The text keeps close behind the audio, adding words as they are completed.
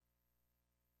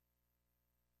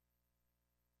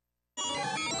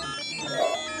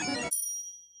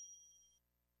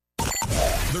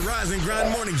The Rise and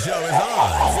Grind Morning Show is on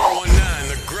 419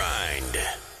 The Grind.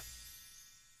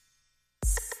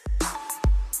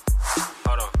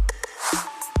 Hold on.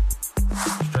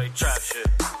 Straight trap shit.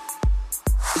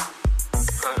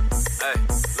 Hey,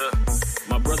 look.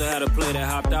 My brother had a play that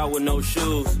hopped out with no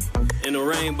shoes. In the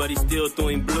rain, but he still threw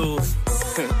him blues.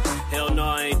 Hell no,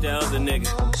 I ain't that other nigga.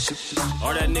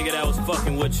 Or that nigga that was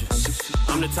fucking with you.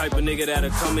 I'm the type of nigga that'll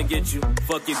come and get you.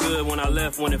 Fuck you good when I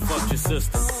left, when it fucked your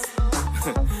sister.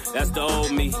 That's the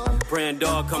old me. Praying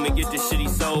dog, come and get this shit he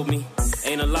sold me.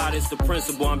 Ain't a lot, it's the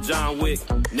principle, I'm John Wick.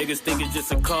 Niggas think it's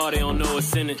just a car, they don't know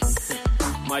what's in it.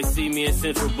 Might see me in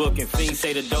Central Booking. Fiends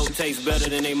say the dope tastes better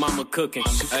than they mama cooking.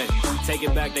 Hey, take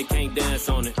it back, they can't dance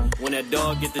on it. When that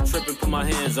dog get the trippin', put my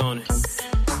hands on it.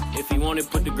 If he want it,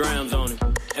 put the grams on it.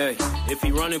 Hey, if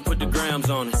he running, put the grams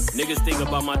on it. Niggas think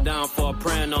about my downfall,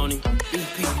 praying on him.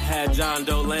 BP had John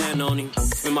Doe land on him.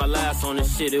 Spent my last on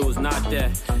this shit, it was not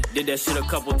that. Did that shit a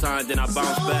couple times, then I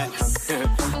bounced back.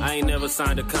 I ain't never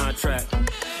signed a contract.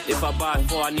 If I buy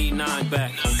 4, I need 9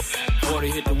 back.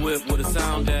 40 hit the whip with a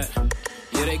sound that.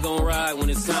 Yeah, they gon' ride when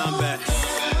it's time back.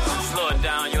 Slow it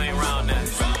down, you ain't round that.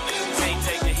 Can't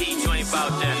take the heat, you ain't bout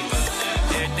that.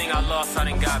 Everything I lost, I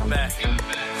done got back.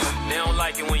 They don't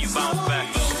like it when you bounce back.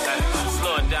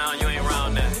 Slow it down, you ain't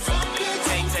round that.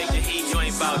 Can't take the heat, you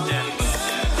ain't bout that.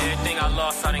 Everything I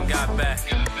lost, I done got back.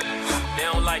 They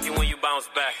don't like it when you bounce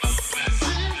back.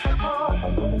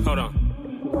 Hold on.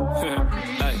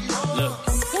 Hey, look.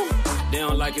 They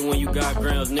don't like it when you got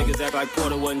grounds. Niggas act like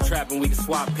Porter wasn't trapping, we can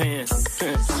swap pants.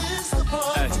 Hey.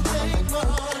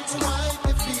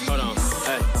 Hold on.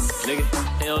 Hey, nigga.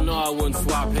 Hell no, I wouldn't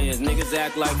swap hands. Niggas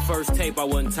act like first tape, I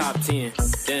wasn't top 10.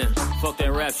 Damn, fuck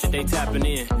that rap shit, they tapping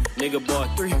in. Nigga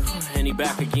bought 3 and he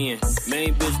back again.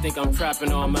 Main bitch think I'm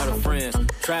trapping or I'm out of friends.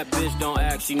 Trap bitch don't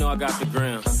act, she know I got the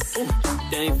grams.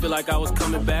 They ain't feel like I was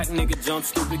coming back. Nigga jump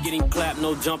stupid, getting clapped,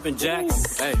 no jumping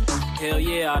jacks. Hey, hell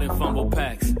yeah, I done fumble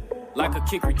packs. Like a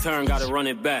kick return, gotta run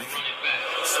it back.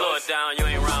 Slow it down, you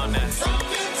ain't round that.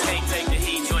 Can't take the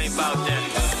heat, you ain't bout that.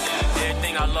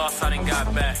 Everything I lost, I done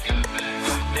got back.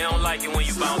 They don't like it when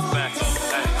you bounce back.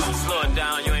 Hey, slow it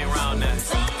down, you ain't round that.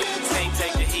 Can't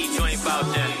take the heat, you ain't bout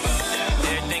that.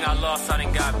 Everything I lost, I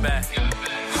done got back.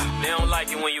 They don't like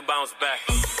it when you bounce back.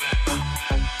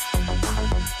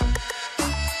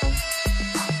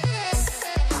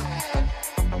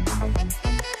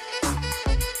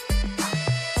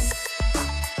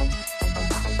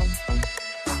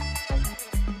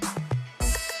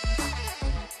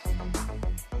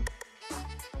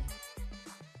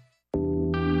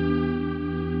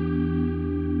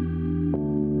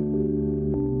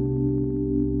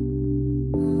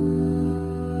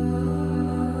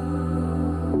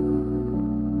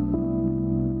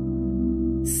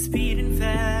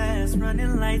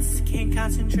 Can't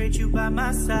concentrate, you by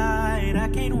my side. I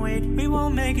can't wait, we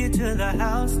won't make it to the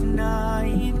house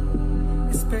tonight.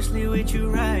 Especially with you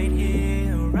right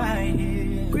here, right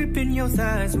here. Gripping your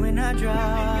thighs when I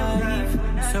drive.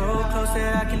 So close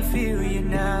that I can feel you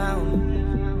now.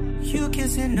 You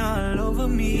kissing all over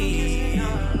me.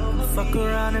 Fuck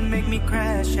around and make me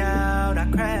crash out. I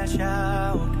crash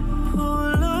out.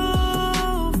 Pull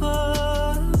over.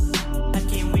 I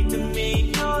can't wait to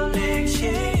make your legs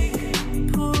shake.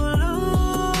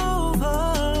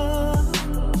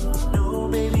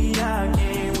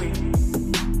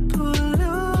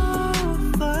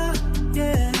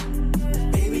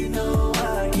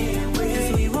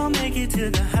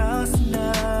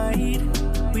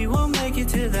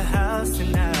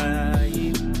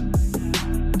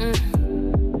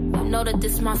 That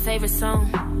this my favorite song.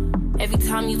 Every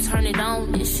time you turn it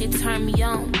on, this shit turn me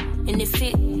on. And if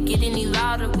it get any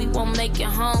louder, we won't make it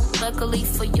home. Luckily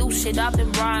for you, shit, I've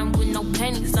been riding with no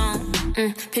pennies on.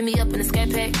 Pick me up in a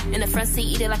scat pack, in the front seat,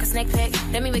 eat it like a snack pack.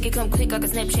 Let me make it come quick like a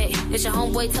Snapchat. It's your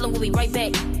homeboy, tell him we'll be right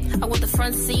back. I want the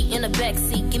front seat and the back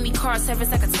seat. Give me car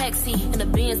service like a taxi. In the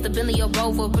Benz, the Bentley or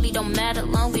Rover, really don't matter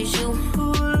long as you.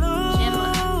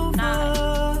 Gemma,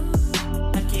 nah.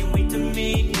 I can't wait to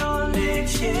make your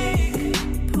legs shake.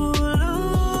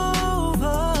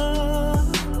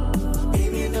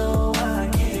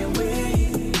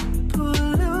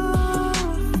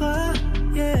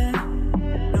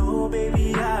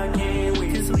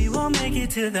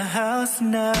 To the house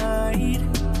tonight.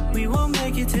 We won't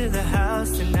make it to the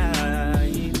house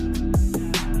tonight.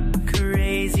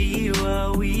 Crazy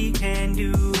what we can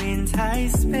do in tight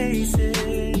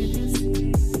spaces.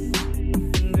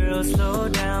 Girl, slow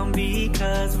down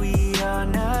because we are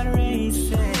not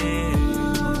racing.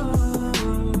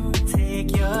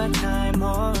 Take your time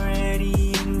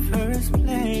already in first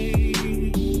place.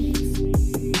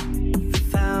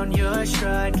 Found your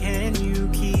stride, can you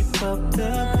keep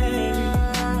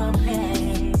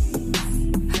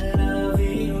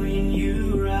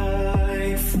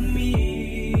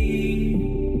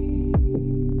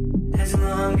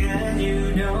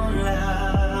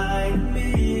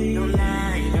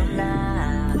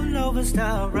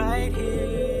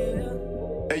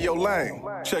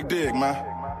man, check dig, man.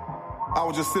 I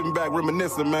was just sitting back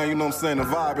reminiscing, man, you know what I'm saying, and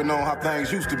vibing on how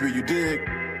things used to be, you dig?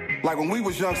 Like when we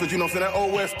was youngsters, you know what I'm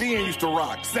saying, that OSDN used to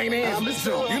rock. St. Anne's,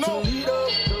 you know?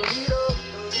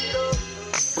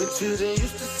 When children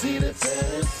used to see the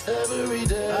test every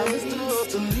day. I miss the old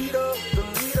Toledo.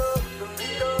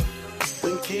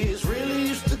 When kids really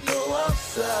used to go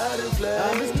outside and play.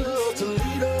 I miss the old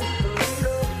Toledo.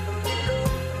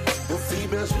 When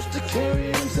females used to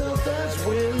carry themselves as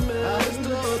women. I miss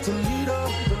the old Toledo.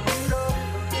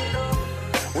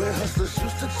 When hustlers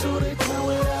used to chew their tongue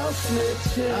without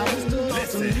snitching. I miss the old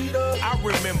Toledo. I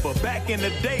remember back in the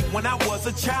day when I was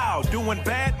a child, doing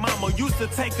bad, mama used to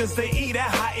take us to eat at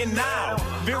Hot and Now.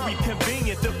 Very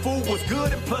convenient, the food was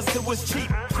good and plus it was cheap.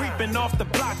 Creeping off the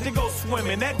block to go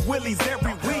swimming at Willie's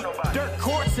every week. Dirt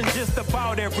courts in just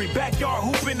about every backyard,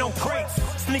 hooping on crates.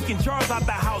 Sneaking jars out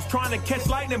the house, trying to catch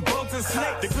lightning bugs and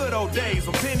snakes. The good old days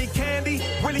when penny candy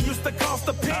really used to cost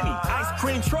a penny. Ice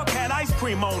cream truck had ice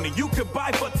cream on it, you could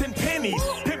buy for 10 pennies.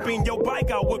 Pimping your bike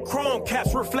out with chrome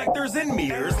caps, reflectors, and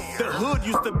mirrors. The hood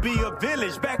used to be a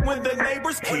village back when the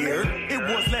neighbors cared. It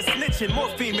was less snitching, more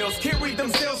females carried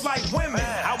themselves like women.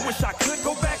 I wish I could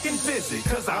go back and visit,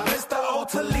 cause I miss the old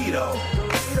Toledo.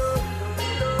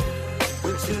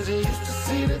 When children used to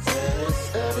see the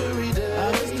test every day.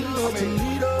 I miss the old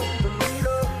Toledo.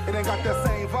 It ain't got that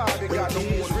same vibe, it When got no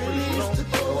kids more. really used to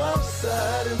go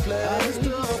outside and play. I miss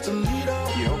the old Toledo.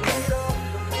 Yeah, okay.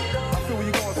 I feel where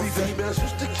you going, When CJ. females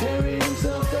used to carry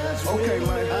themselves as Okay, women.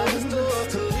 man. I miss the old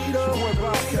Toledo. Boy,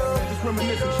 Bobcat, man, just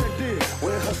reminiscing, check dig.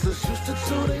 Where hustlers used to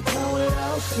chew their tongue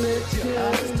without snitching.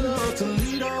 I miss the old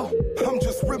Toledo. I'm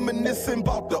just reminiscing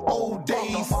about the old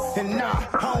days. And nah,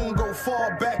 I don't go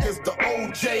far back as the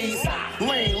OJs.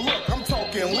 Lane, look, I'm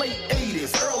talking late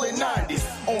 80s, early 90s.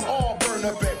 On Auburn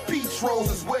up at Beach Rose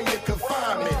is where you could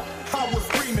find me. I was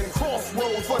screaming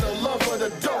crossroads for the love of the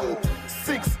dough.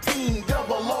 16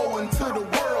 double O until the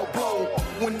world blow.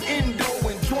 When Indo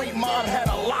and Joint Mob had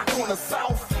a lock on the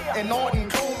South. And Arden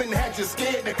Coleman had you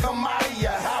scared to come out of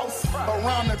your house.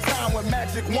 Around the time when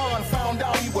Magic Wand found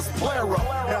out he was Clara.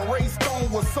 And Ray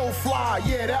Stone was so fly,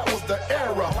 yeah, that was the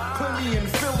era. Philly and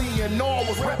Philly and all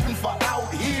was repping for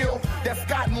Out Hill. That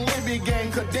Scott and Libby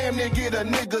gang could damn near get a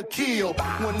nigga killed.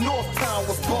 When Northtown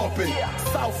was bumping,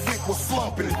 Southwick was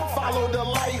slumping. Follow the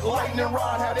light, lightning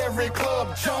rod had every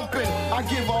club jumping. I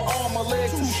give her arm, a leg,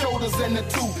 2 shoulders, and a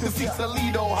tooth. To see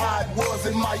Toledo how it was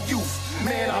in my youth.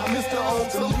 Man, I miss the old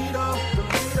Toledo.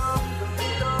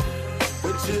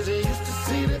 When children used to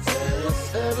see the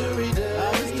test every day.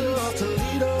 I miss the old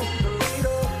Toledo.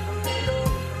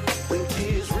 When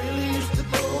kids really used to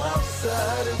go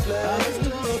outside and play. I miss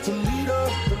the old Toledo.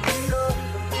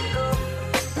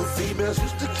 When females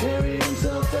used to carry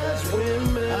themselves as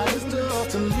women. I miss the old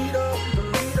Toledo.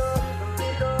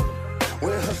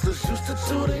 When hustlers used to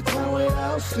chew their tongue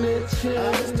without snitching.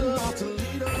 I miss the old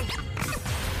Toledo.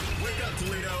 Wake up,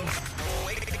 Toledo.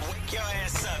 Wake your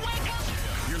ass up.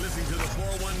 You're listening to the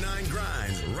 419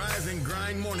 Grinds Rise and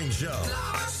Grind Morning Show.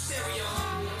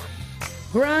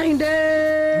 Grinders.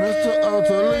 Mr.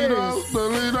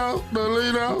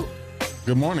 Toledo.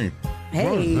 Good morning.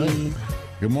 Hey.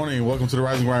 Good morning. Welcome to the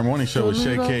Rise and Grind Morning Show with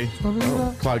Shay K,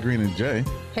 Clyde Green, and Jay.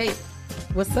 Hey.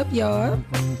 What's up, y'all?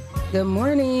 Good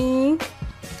morning.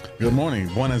 Good morning.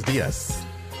 Buenos dias.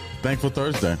 Thankful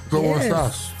Thursday.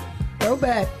 Yes.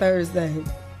 Throwback Thursday.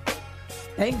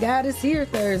 Thank God it's here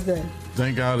Thursday.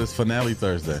 Thank God it's finale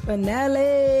Thursday.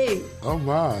 Finale. Oh,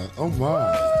 my. Oh,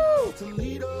 my.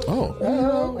 Woo!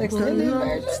 Oh, extended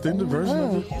version. Extended version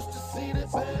of it.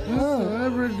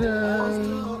 Every day.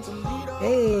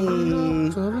 Hey.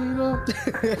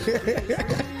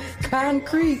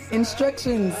 Concrete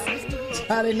instructions.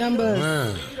 Charlie numbers.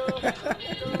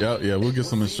 Yeah, we'll get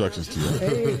some instructions to you.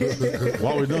 Hey.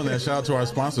 While we're doing that, shout out to our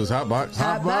sponsors, Hotbox,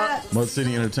 Hotbox. Mud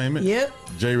City Entertainment, Yep.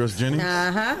 J. Russ Jennings,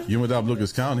 UNWI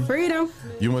Lucas County, Freedom,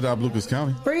 UNWI Lucas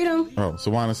County, Freedom. Oh,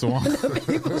 Sawana.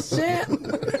 People's champ.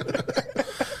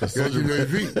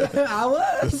 I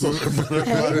was.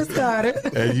 Hey, Miss Carter.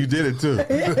 And you did it too.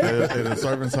 And a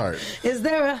servant's heart. Is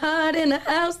there a heart in the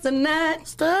house tonight?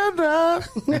 Stand up.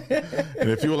 And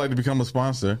if you would like to become a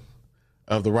sponsor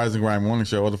of the Rise and Grind Morning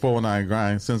Show or the 419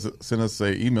 Grind, send us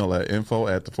an email at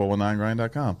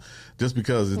info@the419grind.com. Just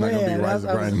because it's not going to be Rise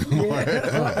and Grind anymore.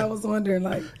 I was wondering,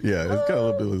 like. Yeah, it's got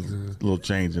a little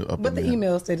change up. But the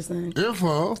emails stay the same.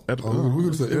 Info. We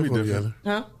can say info together.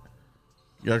 Huh?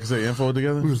 Y'all can say info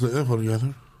together? We can say info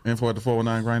together.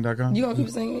 Info@the419grind.com. You going to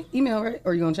keep saying email, right?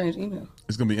 Or you going to change the email?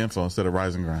 It's going to be info instead of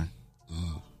Rise and Grind.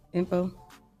 Info.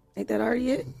 Ain't that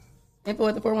already it? Info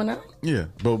at the 419? Yeah,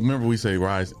 but remember we say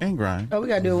rise and grind. Oh, we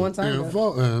got to do it one time.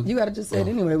 Info you got to just say it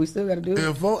anyway. We still got to do it.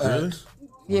 Info at.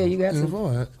 Yeah, you got to.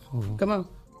 Info at. Come on.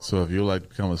 So if you'd like to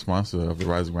become a sponsor of the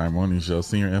Rise and Grind Morning Show,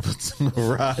 senior info to the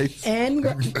Rise. And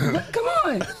come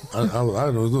on.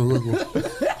 I know it's going to look.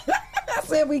 I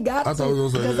said we got I thought it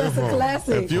was because that's a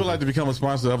classic. If you would like to become a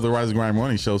sponsor of the Rise and Grind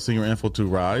Morning Show, senior info to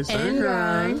Rise and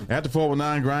grind at the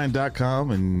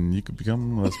 419grind.com, and you can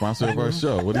become a sponsor of our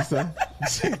show. What do you say?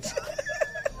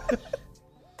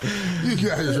 You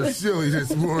guys are silly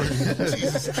this morning.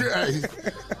 Jesus Christ.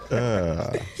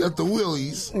 At the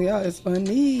Willies. Yeah, it's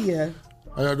funny.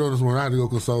 I got doing this morning. I had to go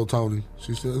console Tony.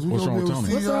 She says, What's wrong with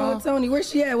Tony? What's wrong with Tony? Where's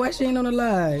she at? Why she ain't on the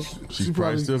live? She's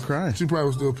probably still crying. She probably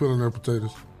was still peeling her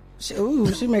potatoes.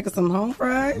 She making some home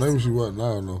fries? Maybe she wasn't.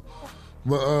 I don't know.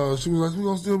 But she was like, we're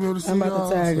going to still be able to see I'm about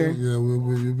to tag her. Yeah,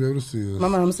 we'll be able to see us. My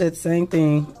mom said the same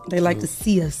thing. They like to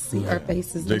see us, see our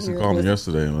faces. Jason called me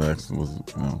yesterday and asked,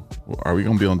 are we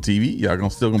going to be on TV? Y'all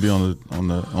still going to be on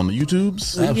the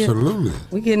YouTubes? Absolutely.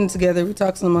 We getting together. We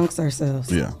talking amongst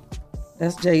ourselves. Yeah.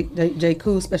 That's J.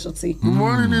 Cool's specialty. Good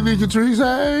morning, Nikki Trees.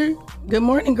 Hey. Good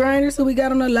morning, Grinders. Who we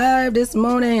got on the live this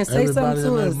morning? Say Everybody something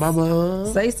to us.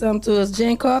 Mama. Say something to us.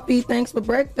 Jen Coffee, thanks for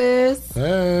breakfast.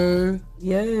 Hey.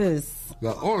 Yes.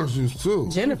 Got orange juice, too.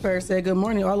 Jennifer said good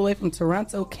morning all the way from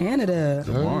Toronto, Canada.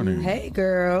 Good morning. Hey,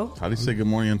 girl. How do you say good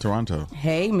morning in Toronto?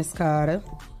 Hey, Miss Carter.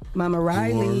 Mama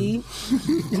Riley.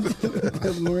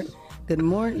 Good morning. Good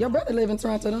morning. Your brother live in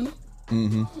Toronto, don't he?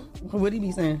 Mm-hmm. What'd he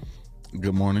be saying?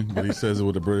 Good morning, but he says it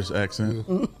with a British accent.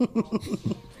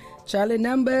 Charlotte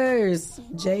Numbers.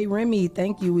 Jay Remy,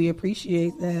 thank you. We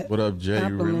appreciate that. What up, Jay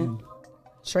Remy?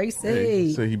 Tracy. Hey,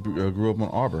 he said he grew up in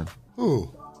Auburn. Who?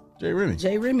 Jay Remy.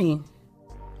 Jay Remy.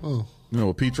 Oh. You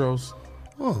know, Petros?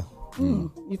 Oh.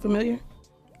 You familiar?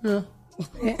 Yeah.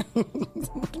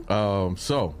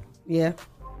 So. Yeah.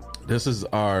 This is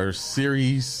our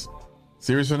series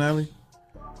finale?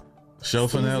 Show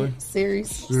finale? Season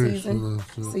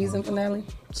finale?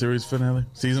 Series finale?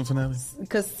 Season finale?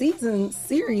 Because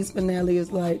series finale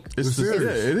is like... It's the series.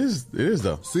 Yeah, it is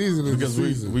though. Season is because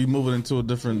season. we move it into a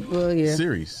different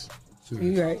series.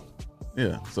 You're right.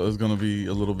 Yeah, so it's going to be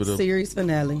a little bit of... Series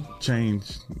finale.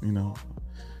 Change,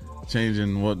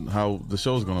 changing how the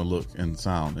show's going to look and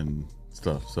sound and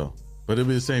stuff, so... But it'll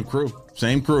be the same crew.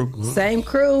 Same crew.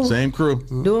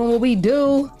 Doing what we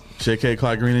do. Shay K,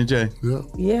 Clyde Green, and Jay. Yeah.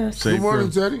 Yes. Good morning,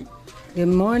 Teddy. Good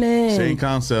morning. Same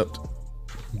concept.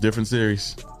 Different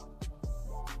series.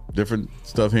 Different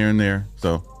stuff here and there.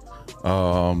 So,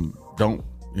 don't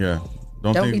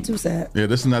be too sad. Yeah,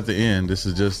 this is not the end. This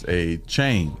is just a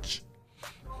change.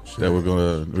 That we're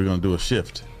gonna do a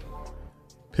shift.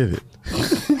 Pivot.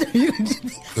 You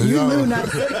knew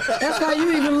not. That's why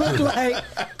you even look like.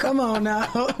 Come on now,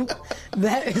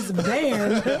 that is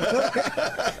banned.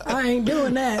 I ain't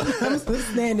doing that. I'm still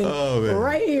standing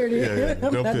right here. Yeah.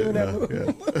 I'm Don't not doing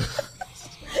that.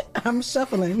 Yeah. I'm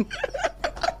shuffling.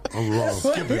 I'm wrong.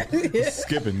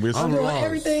 Skipping. I'm doing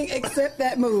everything except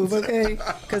that move, okay?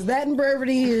 Because that and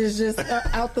brevity is just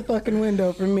out the fucking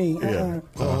window for me.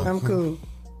 I'm cool.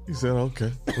 He said,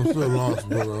 okay. I'm still lost,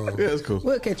 but... yeah, it's cool.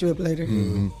 We'll catch you up later.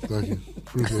 Mm-hmm. Thank you.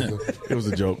 Appreciate that. It was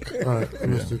a joke. All right.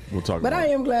 We'll talk but about I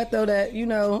am glad, though, that,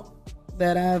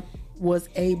 that I was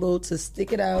able to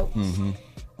stick it out. Mm-hmm.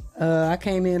 I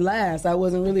came in last. I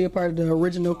wasn't really a part of the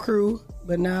original crew,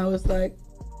 but now it's like,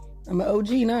 I'm an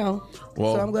OG now.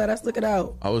 Well, so I'm glad I stuck it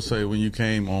out. I would say when you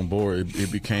came on board,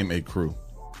 it became a crew.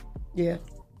 Yeah.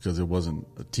 Because it wasn't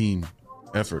a team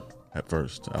effort at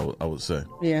first, I would say.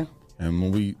 Yeah. And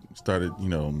when we started,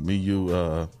 me, you,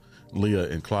 Leah,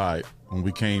 and Clyde, when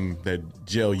we came that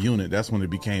gel unit, that's when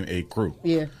it became a crew.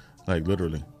 Yeah. Like,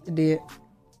 literally. It did.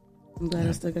 I'm glad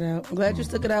I stuck it out. I'm glad you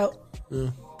stuck it out.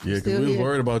 Yeah. Yeah, because we was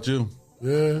worried about you.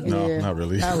 Yeah. No, not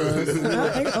really. I was.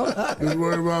 You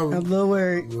worried about me? I'm a little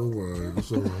worried. Don't worry.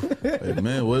 It's all right. Hey,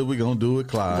 man, what are we going to do with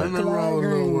Clyde? Ain't nothing wrong with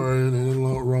no worry. Ain't nothing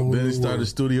wrong with Then he started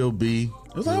Studio B.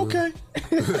 It was like, okay.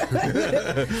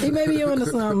 He may be on to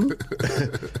something.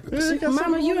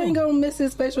 Mama, you ain't going to miss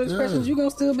his facial expressions. You going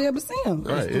to still be able to see him.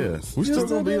 Right, yeah. We still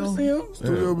going to be on.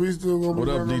 Studio B still going to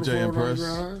be on. What up, DJ Impress?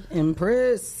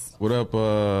 Impress. What up,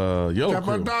 Yellow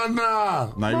Crew?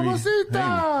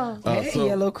 Mamacita. Hey,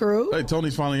 Yellow Crew. Hey,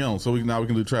 Tony's finally on, so now we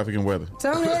can do traffic and weather.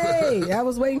 Tony, I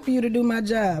was waiting for you to do my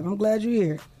job. I'm glad you're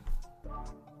here.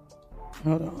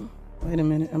 Hold on. Wait a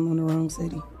minute. I'm on the wrong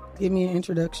city. Give me an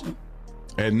introduction.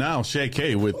 And now, Shay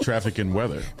K with traffic and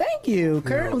weather. Thank you.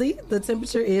 Currently, the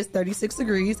temperature is 36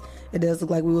 degrees. It does look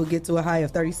like we will get to a high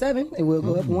of 37. It will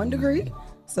go up 1 degree.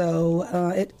 So,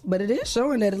 but it is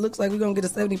showing that it looks like we're going to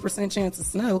get a 70% chance of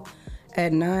snow.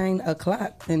 at 9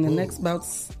 o'clock in the next about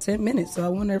 10 minutes. So I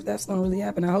wonder if that's going to really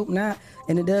happen. I hope not.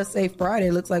 And it does say Friday.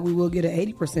 It looks like we will get an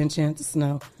 80% chance of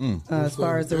snow. As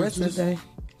far as the rest of the day.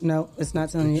 No, it's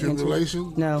not telling you.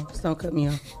 Accumulation? No, just don't cut me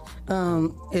off.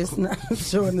 It's not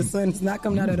showing the sun. It's not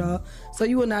coming out at all. So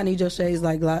you will not need your shades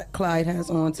like Clyde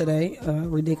has on today,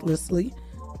 ridiculously.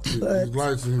 But the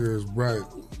lights in here is bright.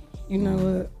 You know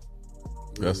what?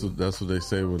 That's what they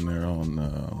say when they're on.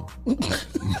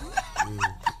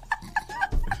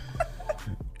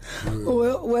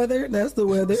 Well, weather, that's the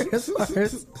weather. As far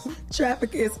as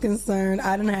traffic is concerned,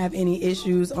 I didn't have any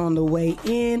issues on the way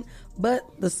in, but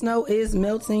the snow is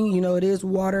melting. You know, it is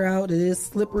water out. It is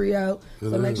slippery out.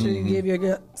 So make sure you give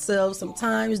yourself some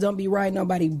time. Don't be riding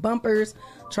nobody bumpers.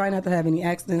 Try not to have any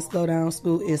accidents. Slow down.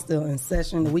 School is still in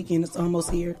session. The weekend is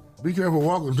almost here. Be careful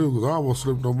walking, too, because I almost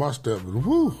slipped on my step. And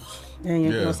woo! And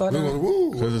you're gonna slow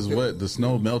down? Because it's wet. The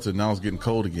snow melted. Now it's getting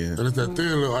cold again. And it's that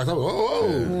thin little ice.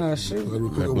 Oh, shoot.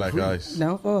 That black ice.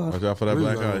 Don't fall. Watch out for that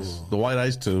black ice. The white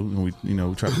ice, too. And we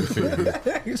try to be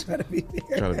fair. You try to be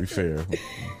fair. Try to be fair.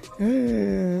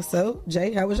 So,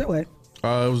 Jay, how was your way?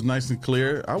 It was nice and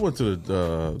clear. I went to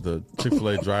the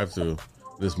Chick-fil-A drive-thru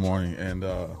this morning, and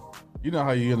you know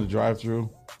how you in the drive-thru,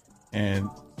 and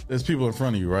there's people in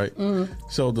front of you, right? Mm-hmm.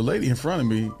 So the lady in front of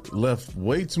me left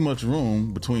way too much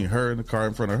room between her and the car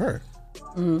in front of her.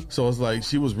 Mm-hmm. So it's like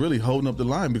she was really holding up the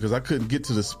line because I couldn't get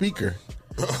to the speaker.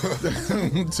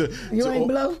 You ain't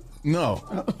blow?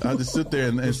 No. I just sit there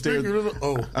and stared.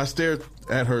 I stared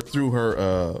at her through her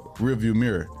rearview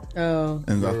mirror. Oh.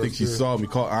 And I think she saw me,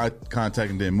 caught eye contact,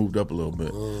 and then moved up a little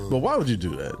bit. But why would you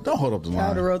do that? Don't hold up the line. I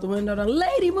would have rolled the window down.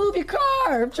 Lady, move your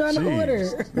car. I'm trying to order.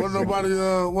 Wasn't nobody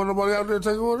out there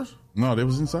taking orders? No, they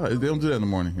was inside. They don't do that in the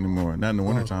morning anymore. Not in the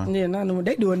wintertime. Yeah, not in the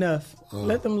winter. They do enough.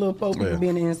 Let them little folk be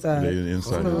in the inside. They in the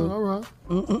inside. All right.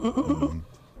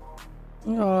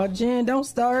 Oh, Jen, don't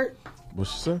start. What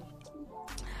she say?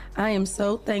 I am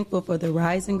so thankful for the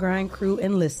Rise and Grind crew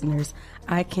and listeners.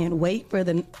 I can't wait for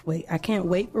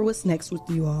what's next with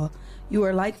you all. You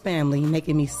are like family,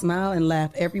 making me smile and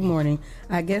laugh every morning.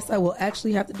 I guess I will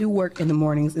actually have to do work in the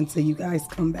mornings until you guys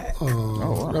come back. Oh,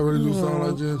 wow. That really do sound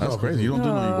like Jen. That's crazy. You don't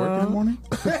do no work in the morning?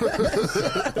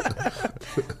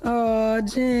 Oh,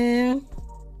 Jen.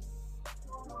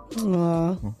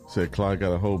 Said Clyde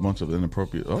got a whole bunch of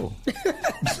inappropriate. Oh.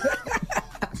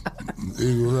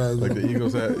 Like the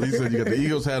Eagles hat. He said you got the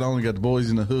Eagles hat on, you got the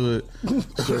boys in the hood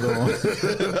shirt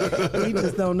on. He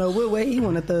just don't know what way he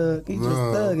want to thug. He just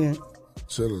thugging.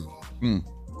 Chilling.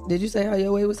 Did you say how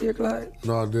your way was here, Clyde?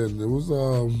 No, I didn't. It was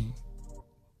all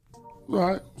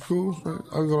right, cool. I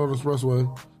got on the expressway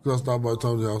because I stopped by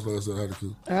Tony's house. Like I said, I had to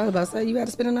cool. I was about to say you got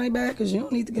to spend the night back because you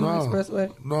don't need to get on the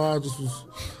expressway. No, I just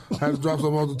had to drop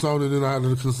something off to Tony, and then I had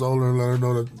to console her and let her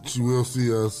know that she will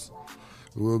see us.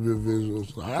 It will be a visual.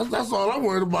 That's all I'm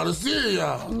worried about is seeing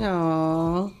y'all.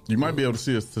 No. You might be able to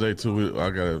see us today too. I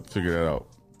gotta figure that out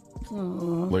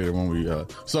later when we.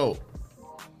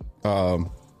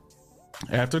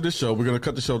 After this show, we're gonna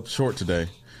cut the show short today,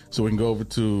 so we can go over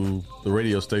to the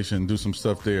radio station and do some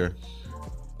stuff there.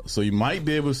 So you might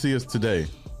be able to see us today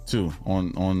too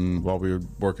on while we're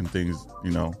working things.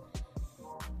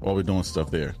 While we're doing stuff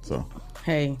there. So.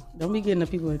 Hey, don't be getting the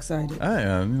people excited.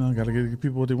 I gotta give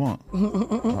people what they want.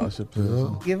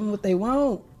 Give them what they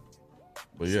want.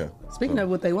 But yeah. Speaking of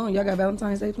what they want, y'all got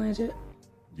Valentine's Day plans yet?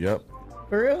 Yep.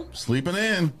 For real? Sleeping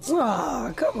in.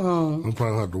 Oh, come on. I'm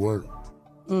probably gonna have to work.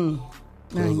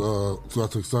 So I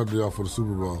took Sunday off for the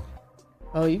Super Bowl.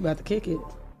 Oh, you about to kick it?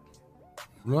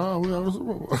 No, we have the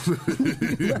Super Bowl.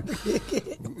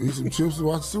 Eat some chips and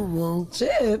watch the Super Bowl.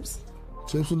 Chips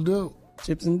and dip.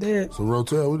 Chips and dip. Some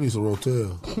Rotel. We need some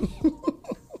Rotel.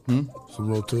 Some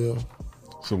Rotel.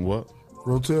 Some what?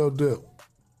 Rotel dip.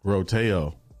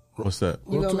 Roteo. What's that?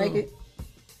 You gonna make it?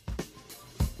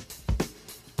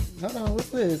 Hold on, what's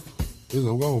this?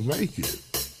 I'm gonna make it.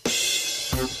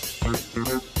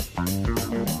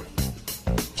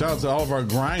 Shout out to all of our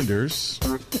grinders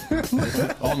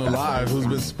on the live who's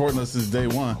been supporting us since day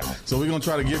one. So we're gonna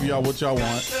try to give y'all what y'all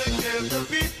want.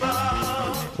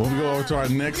 When we go over to our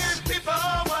next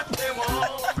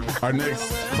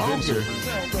venture.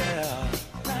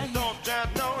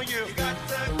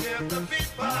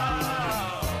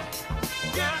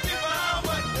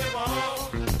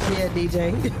 Yeah, DJ.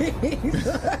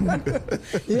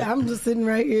 Yeah, I'm just sitting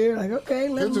right here like, okay,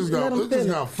 let them feel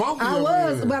it. I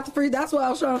was about to freeze. That's why I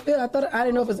was trying to feel it. I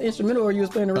didn't know if it's instrumental or you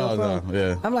was playing the real song. No,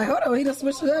 yeah. I'm like, hold on, he done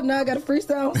switched it up. Now I got to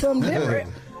freestyle something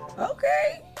different.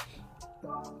 Okay.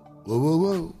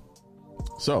 Whoa.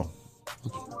 So,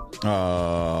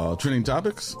 trending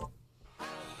topics.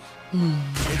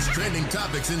 It's Trending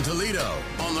Topics in Toledo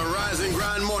on the Rise and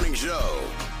Grind Morning Show.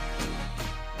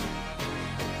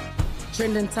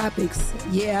 Trending topics.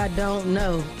 Yeah, I don't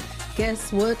know.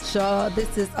 Guess what, y'all?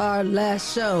 This is our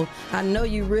last show. I know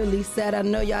you really sad. I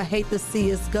know y'all hate to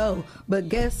see us go. But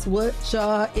guess what,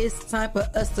 y'all? It's time for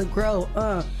us to grow.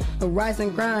 A rise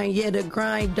and grind. Yeah, the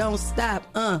grind don't stop.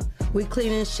 We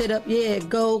cleaning shit up. Yeah,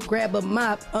 go grab a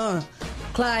mop.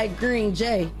 Clyde Green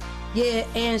J. Yeah,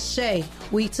 and Shay.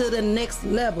 We to the next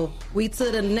level. We to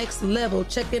the next level.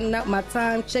 Checking out my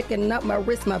time, checking out my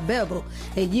wrist, my bevel.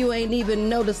 And you ain't even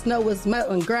know the snow was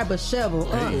melting. Grab a shovel.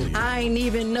 I ain't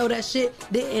even know that shit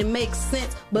didn't make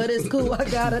sense. But it's cool. I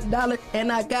got $1 and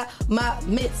I got my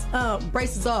mitts.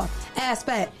 Braces off. Ass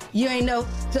fat. You ain't know.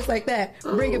 Just like that.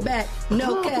 Bring it back.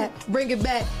 No cap. Bring it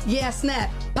back. Yeah, snap.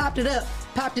 Popped it up.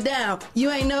 Popped it down. You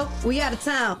ain't know. We out of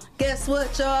town. Guess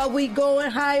what, y'all? We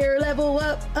going higher. Level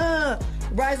up.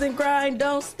 Rise and grind,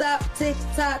 don't stop, tick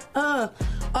tock,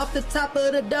 off the top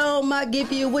of the dome, I give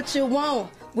you what you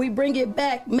want. We bring it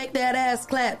back, make that ass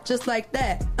clap, just like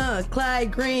that.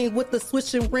 Clyde Green with the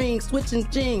switching rings, switching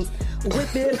jeans.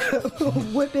 Whip it up,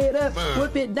 whip it up,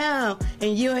 whip it down.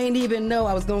 And you ain't even know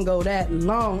I was gonna go that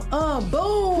long.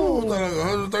 Boom!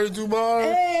 132 bars?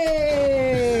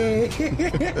 Hey!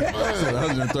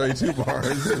 132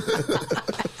 bars.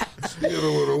 With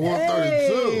a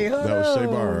 132. Hey, that was Shay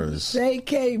Bars. Shay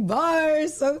K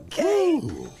Bars, okay.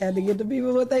 Ooh. Had to get the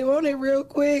people what they wanted real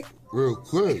quick. Real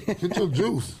quick. Get your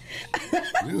juice.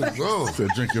 You was gone. Said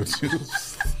drink your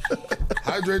juice.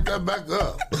 Hydrate that back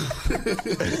up.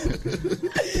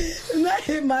 And I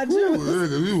hit my juice.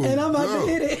 And I'm about to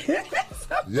hit it.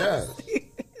 Yeah.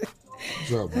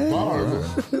 Drop bars.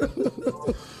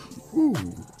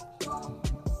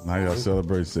 Now y'all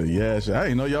celebrate. Say, yeah, I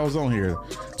didn't know y'all was on here.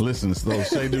 Listen to those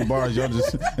Shay Do bars. Y'all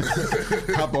just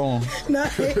hop on.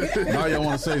 Now y'all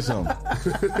want to say something.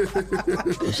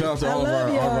 Shout out to all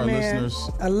of our listeners.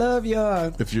 I love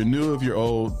y'all. If you're new, if you're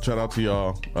old, shout out to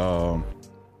y'all.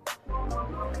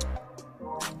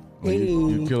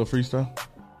 You kill a freestyle?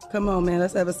 Come on, man.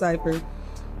 Let's have a cipher.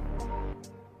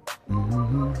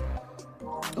 Mm-hmm.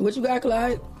 What you got,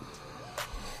 Clyde?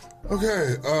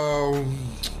 Okay.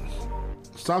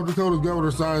 South Dakota's governor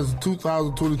signs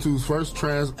 2022's first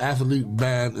trans athlete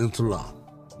ban into law.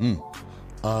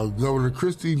 Governor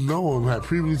Kristi Noem had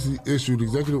previously issued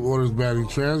executive orders banning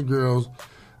trans girls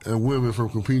and women from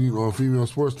competing on female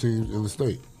sports teams in the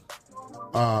state.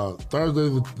 Thursday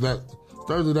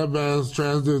that bans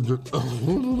transgender.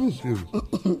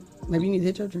 Maybe you need to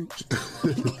hit your drink.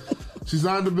 She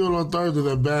signed a bill on Thursday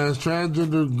that bans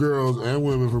transgender girls and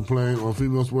women from playing on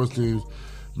female sports teams,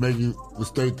 making the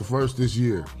state the first this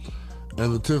year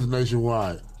and the 10th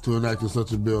nationwide to enact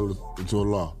such a bill into a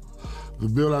law. The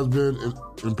bill has been an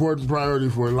important priority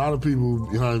for a lot of people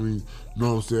behind me.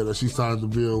 Noem said that she signed the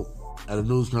bill at a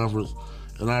news conference,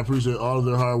 and I appreciate all of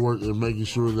their hard work in making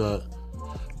sure that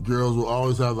girls will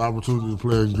always have the opportunity to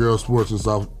play in girls' sports in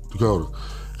South Dakota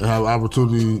and have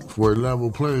opportunity for a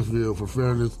level playing field for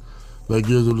fairness that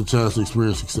gives them the chance to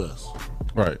experience success.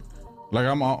 Right. Like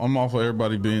I'm all for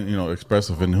everybody being,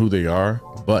 expressive in who they are,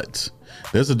 but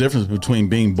there's a difference between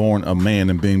being born a man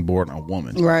and being born a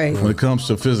woman. Right. When it comes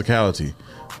to physicality,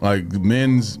 like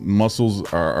men's muscles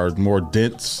are more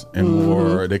dense and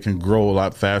more, they can grow a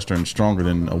lot faster and stronger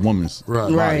than a woman's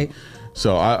body. Right.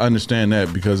 So I understand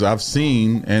that because I've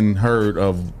seen and heard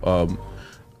of a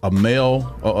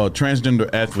male, a transgender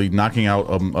athlete knocking out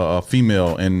a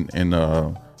female in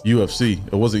UFC.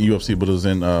 It wasn't UFC, but it was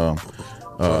in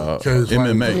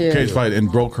MMA, cage fight,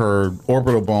 and broke her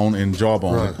orbital bone and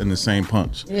jawbone in the same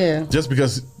punch. Yeah. Just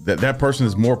because that person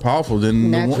is more powerful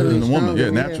than the woman. Yeah,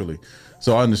 naturally.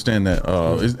 So I understand that.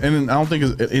 And I don't think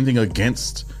it's anything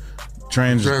against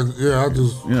trans.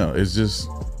 It's just.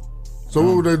 So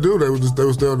what would they do? They would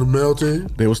stay on the male team?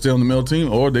 They would stay on the male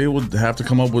team, or they would have to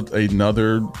come up with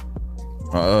another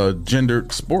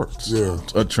gendered sports. Yeah.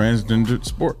 A transgendered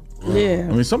sport. Yeah.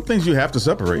 I mean, some things you have to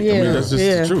separate. Yeah. I mean, that's just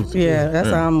the truth. Yeah, that's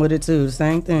how I'm with it too. The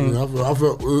same thing. Yeah, I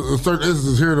felt in certain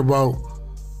instances hearing about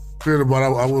I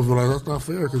would feel like that's not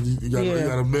fair because you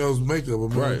got a male's makeup.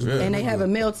 And they have a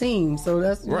male team, so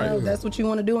that's that's what you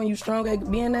want to do, and you strong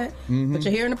at being that. Put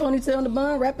your hair in a ponytail in the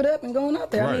bun, wrap it up, and going out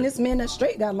there. I mean, it's men that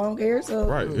straight got long hair, so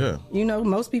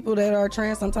most people that are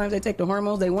trans, sometimes they take the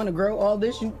hormones, they want to grow all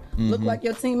this. You look like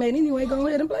your teammate anyway. Go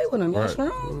ahead and play with them. You're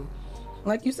strong.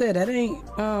 Like you said, that ain't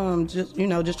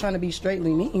just trying to be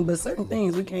straightly mean, but certain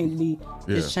things we can't be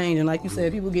just changing. Like you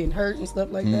said, people getting hurt and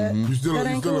stuff like that. You still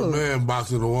cool. a man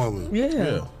boxing a woman.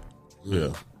 Yeah.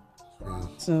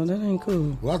 So that ain't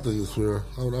cool. Well, I think it's fair.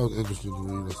 That was interesting to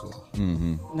read. That's all.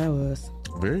 That was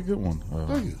very good one.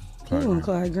 Thank you.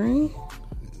 Clyde Green.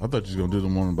 I thought you was gonna do the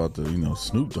one about the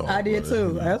Snoop Dogg. I did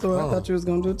too. That's what I thought you was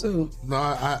gonna do too. No,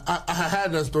 I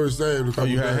had that story saved. Oh,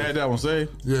 you had that one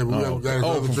saved? Yeah, but we got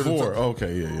another from Trinity. 4.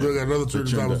 Okay, yeah. We got another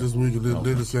Trinity Towers this week, and then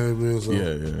the same in. So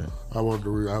yeah. I wanted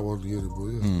to get it,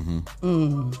 but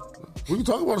yeah. We can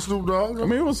talk about Snoop Dogg. I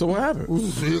mean, so what happened?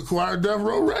 He acquired Death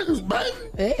Row Records, baby.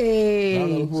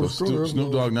 Hey. So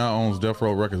Snoop Dogg now owns Death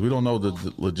Row Records. We don't know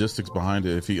the logistics behind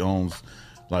it. If he owns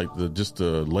like just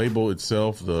the label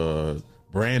itself, the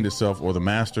brand itself, or the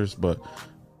masters, but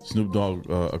Snoop Dogg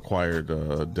acquired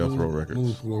Death Row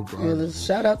Records. Yeah,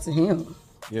 shout out to him.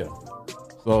 Yeah.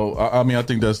 So I mean, I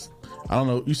think that's. I don't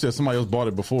know. You said somebody else bought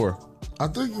it before. I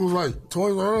think it was like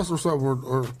Toys R Us or something,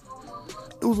 or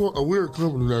it was a weird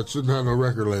company that shouldn't have no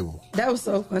record label. That was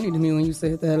so funny to me when you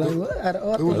said that. Like, what? Out of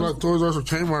all it was like Toys R Us or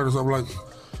Kmart or something. Like,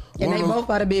 and they both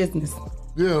out of business.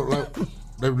 Yeah, like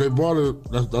they bought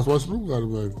it. That's why Snoop got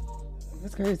it, baby.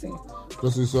 That's crazy.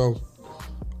 Let's see. So,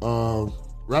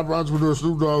 rapper entrepreneur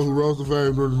Snoop Dogg, who rose to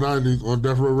fame during the 90s on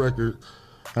Death Row Records,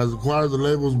 has acquired the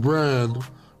label's brand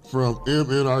from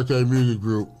MNRK Music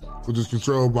Group, which is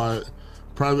controlled by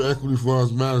private equity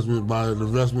funds management by an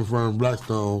investment firm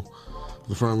Blackstone,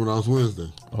 the firm announced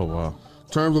Wednesday. Oh, wow.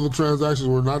 Terms of the transactions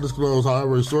were not disclosed.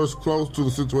 However, a source close to the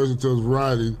situation tells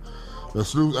Variety that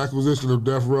Snoop's acquisition of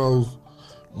Death Row's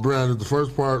brand is the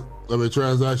first part of a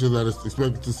transaction that is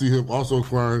expected to see him also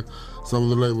acquiring some of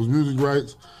the label's music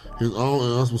rights, his own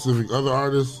and unspecified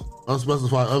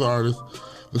other artists.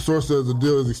 The source says the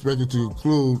deal is expected to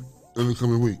conclude in the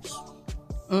coming weeks.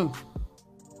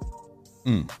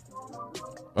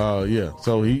 Yeah.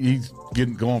 So he's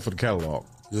going for the catalog.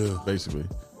 Yeah. Basically.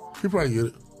 He'll probably get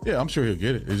it. Yeah, I'm sure he'll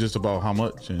get it. It's just about how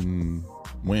much and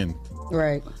when.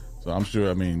 Right. So I'm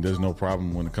sure, I mean, there's no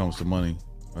problem when it comes to money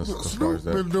as far as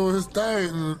that. Been doing his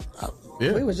thing.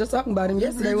 Yeah. We was just talking about him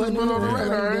yesterday. Wasn't he?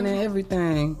 Been in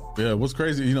everything. Yeah, what's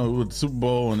crazy, with Super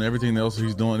Bowl and everything else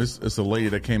he's doing, it's a lady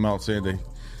that came out saying that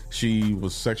she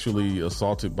was sexually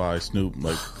assaulted by Snoop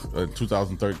like in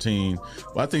 2013.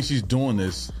 But I think she's doing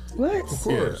this. What? Of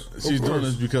course. Yeah, she's doing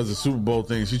this because of the Super Bowl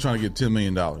thing. She's trying to get $10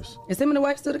 million. Is him and the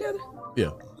wife still together? Yeah.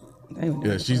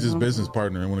 Yeah, she's his business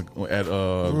partner at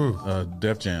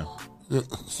Def Jam. Yeah.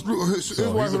 His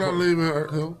wife not leaving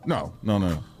him. No.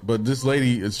 But this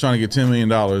lady is trying to get $10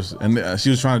 million, and she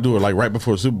was trying to do it like right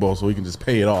before the Super Bowl so he can just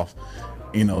pay it off,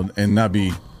 and not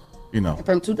be,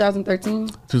 From 2013?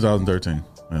 2013,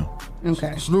 yeah.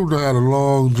 Okay. Snoop Dogg had a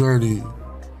long journey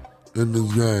in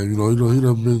this game. He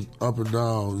done been up and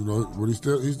down, but he's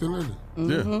still in it.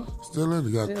 Mm-hmm. Yeah. Still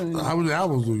in it. How many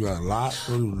albums do we got? A lot?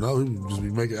 I don't even know. He just be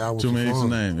making albums. Too many to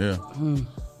name, yeah.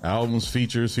 Albums,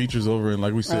 features over in,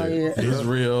 like we said,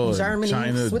 Israel, Germany,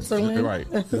 China, Switzerland. Right.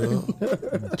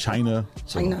 China.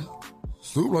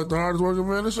 Snoop like the hardest working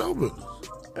man in show business.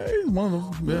 Hey, he's one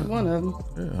of them. Yeah. One of them.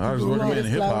 Yeah, hardest working man in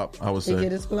hip hop, I would say. He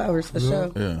get his flowers for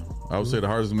sure. Yeah, I would say the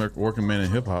hardest working man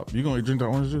in hip hop. You gonna drink that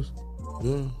orange juice?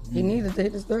 Yeah. He needed to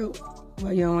hit his throat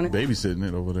while you on it. Babysitting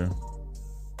it over there.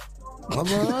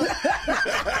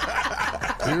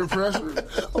 Peer pressure.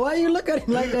 Why you look at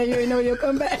him like that? You ain't know you'll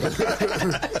come back. I'm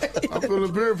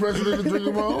feeling peer pressure to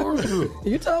drinking my orange juice.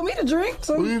 You told me to drink.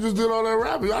 So well, you just did all that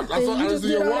rapping. I just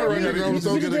did your water right now. You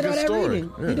just did all that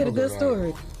reading. You did a good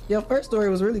story. Your first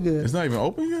story was really good. It's not even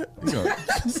open yet?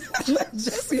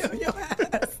 Jesse on your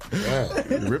ass. Yeah.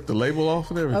 You ripped the label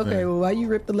off and everything. Okay, well, while you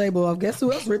ripped the label off, guess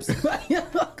who else ripped somebody off?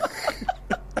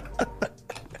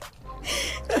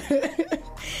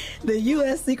 The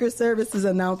U.S. Secret Service has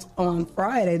announced on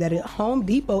Friday that a Home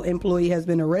Depot employee has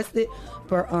been arrested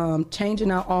for changing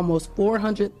out almost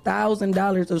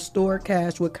 $400,000 of stored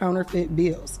cash with counterfeit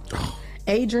bills.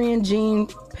 Adrian Jean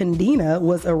Pendina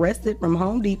was arrested from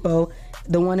Home Depot,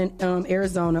 the one in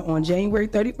Arizona, on January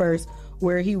 31st,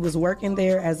 where he was working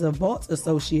there as a vault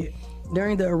associate.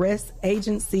 During the arrest,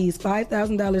 agents seized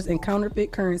 $5,000 in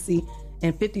counterfeit currency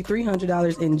and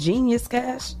 $5,300 in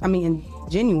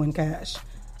genuine cash.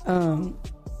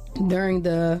 During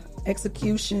the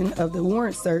execution of the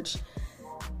warrant search,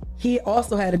 he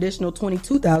also had additional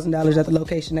 $22,000 at the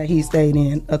location that he stayed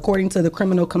in. According to the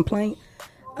criminal complaint,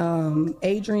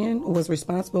 Adrian was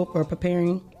responsible for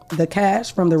preparing the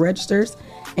cash from the registers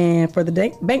and for the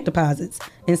bank deposits.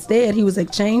 Instead, he was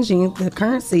exchanging the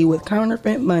currency with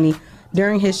counterfeit money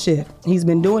during his shift. He's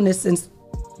been doing this since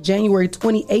January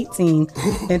 2018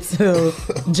 until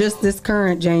just this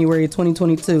current January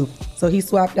 2022. So he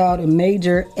swapped out a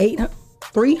major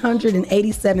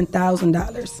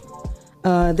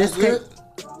 $387,000. That's it?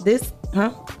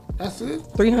 That's it?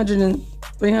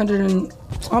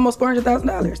 almost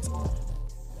 $400,000.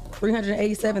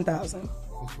 $387,000.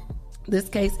 This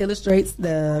case illustrates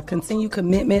the continued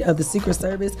commitment of the Secret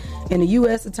Service and the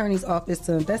U.S. Attorney's Office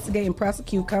to investigate and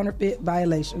prosecute counterfeit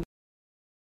violations.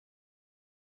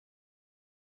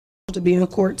 To be in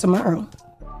court tomorrow.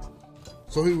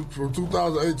 So he was from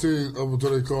 2018 up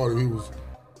until they called him. He was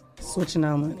switching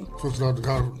out money, switching out the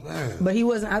counterfeit. Man. But he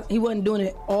wasn't doing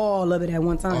it all of it at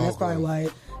one time. Oh, That's probably why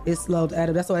it slowed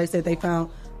added. That's why they said they found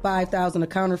 5,000 of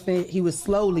counterfeit. He was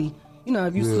slowly.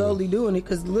 If you slowly doing it,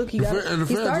 because look, he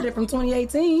started from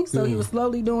 2018, so he was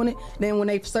slowly doing it. Then when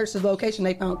they searched his location,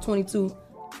 they found $22,000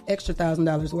 extra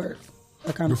worth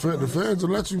of counterfeit. The feds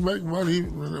will let you make money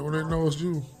when they know it's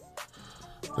you.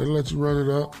 They let you run it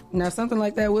up. Now, something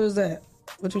like that, what is that?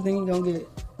 What you think you're going to get?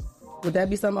 Would that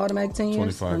be something automatic 10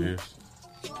 years? 25 years.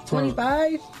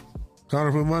 25?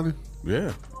 Counterfeit money?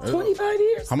 Yeah. 25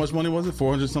 years? How much money was it?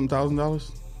 $400-something?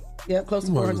 Yeah, close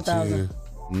to 400,000.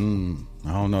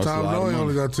 I don't know. Tom Noe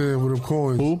only got 10 with them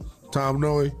coins. Who? Tom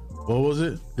Noe. What was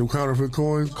it? Them counterfeit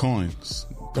coins.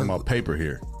 Talking about paper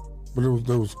here. But it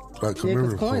was like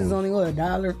commemorative coins is only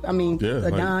 $1. I mean,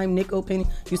 a dime, nickel, penny.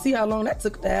 You see how long that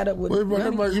took to add up with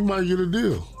money? He might get a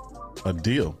deal. A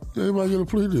deal? Yeah, he might get a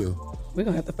plea deal. We're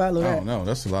going to have to follow that. I don't know.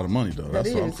 That's a lot of money, though. That's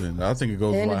what I'm saying. I think it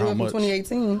goes by how much.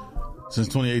 2018. Since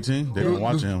 2018? They've been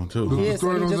watching him, too. Yeah,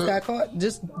 so he just got caught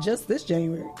just this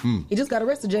January. He just got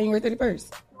arrested January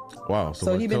 31st. Wow.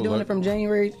 So he's been doing it from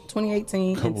January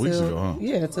 2018 a couple weeks ago, huh?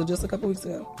 Yeah, until just a couple weeks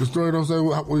ago. The story don't say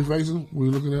what he's facing? What are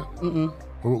you looking at? Mm-mm.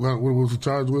 What was he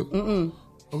charged with? Mm-mm.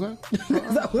 Okay.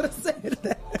 I would have said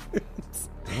that.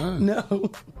 Right. No.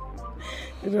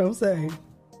 You know what I'm saying?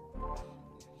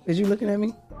 Is you looking at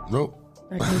me? Nope.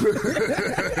 I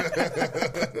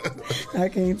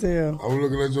can't tell. I was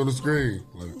looking at you on the screen.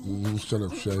 Like, shut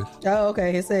up, Shay. Oh,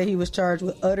 okay. He said he was charged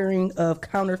with uttering of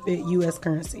counterfeit U.S.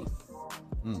 currency.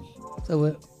 So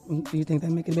what? Do you think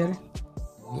that make it better?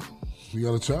 You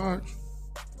got a charge.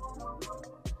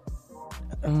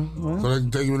 Well. So they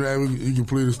can take him in there. You can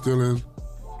plead to stealing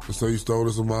and say you stole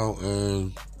this amount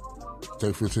and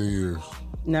take 15 years.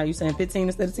 Now you saying 15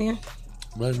 instead of 10?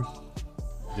 Maybe.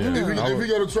 Yeah. If he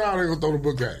go to trial, they're going to throw the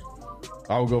book at him.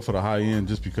 I would go for the high end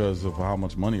just because of how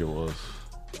much money it was.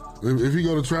 If he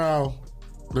go to trial,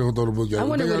 they're going to throw the book at him. I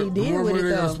wonder what he did with it, The more money they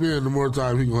got to spend, the more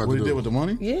time he going to have to do. What he did with the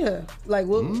money? Yeah. Like,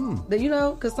 well,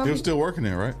 because some he was still working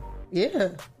there, right? Yeah.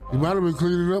 He might have been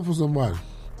cleaning up for somebody.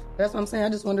 That's what I'm saying. I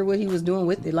just wonder what he was doing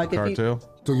with it. Like Cartel?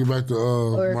 Took it back to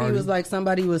or if Marty. he was like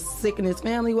somebody was sick in his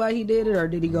family while he did it, or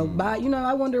did he go buy?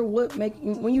 I wonder what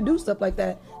when you do stuff like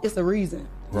that, it's a reason.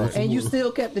 Right. And you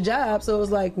still kept the job, so it was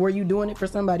like, were you doing it for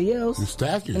somebody else? You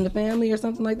stacking in the family or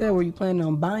something like that? Were you planning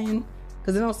on buying?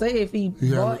 Because they don't say if he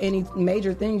bought any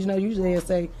major things. Usually they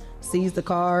say seize the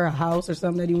car, a house, or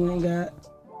something that he went and got.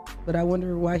 But I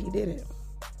wonder why he did it.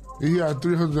 He had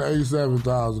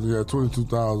 $387,000. He had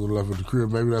 $22,000 left at the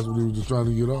crib. Maybe that's what he was just trying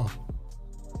to get off.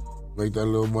 Make that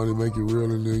little money, make it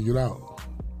real, and then get out.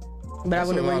 But I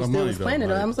wonder where he still was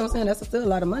planning. I'm saying that's still a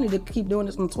lot of money to keep doing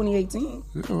this from 2018.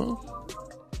 Yeah.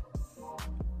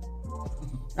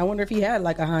 I wonder if he had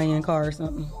like a high-end car or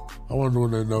something. I wonder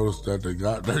when they noticed that he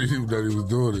was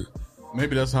doing it.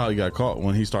 Maybe that's how he got caught,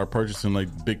 when he started purchasing like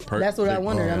big purchases. That's what I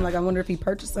wondered. I'm like, I wonder if he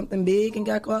purchased something big and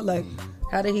got caught. Like,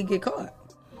 how did he get caught?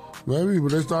 Maybe,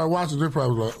 but they started watching. They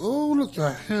probably was like, "Oh, look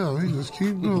at him! He just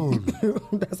keep doing it."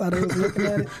 That's how they was looking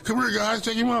at it. Come here, guys,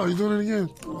 check him out. He's doing it again.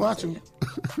 Watch him.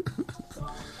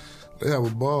 They have a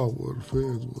ball where the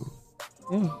feds were.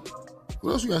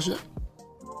 What else you got, Shaq?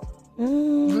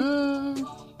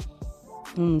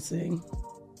 Let me see.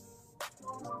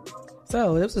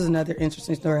 So this was another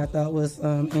interesting story I thought was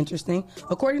interesting.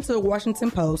 According to the Washington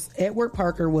Post, Edward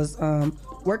Parker was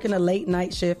working a late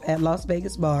night shift at Las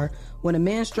Vegas bar when a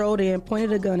man strolled in,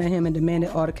 pointed a gun at him, and demanded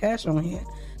all the cash on hand.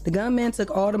 The gunman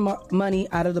took all the money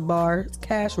out of the bar's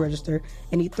cash register,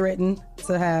 and he threatened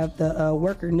to have the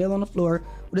worker kneel on the floor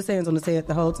with his hands on his head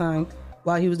the whole time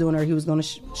while he was doing it, or he was going to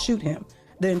shoot him.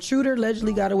 The intruder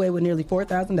allegedly got away with nearly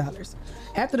 $4,000.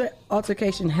 After the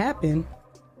altercation happened,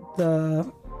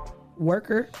 the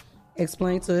worker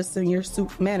explained to his senior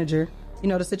manager,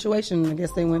 the situation. I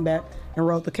guess they went back and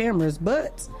rolled the cameras.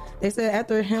 But they said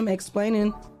after him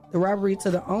explaining the robbery to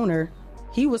the owner,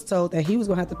 he was told that he was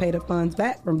going to have to pay the funds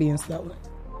back from being stolen.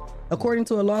 According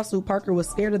to a lawsuit, Parker was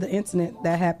scared of the incident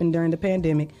that happened during the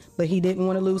pandemic, but he didn't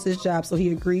want to lose his job, so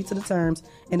he agreed to the terms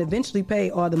and eventually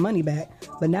paid all the money back.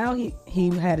 But now he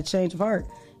had a change of heart.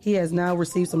 He has now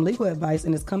received some legal advice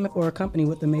and is coming for a company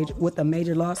with a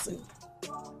major lawsuit.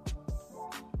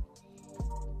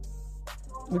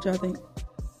 What y'all think?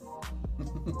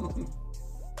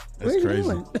 That's crazy.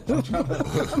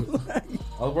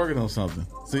 I was working on something.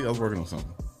 See, I was working on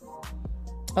something.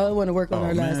 Oh, it wouldn't work on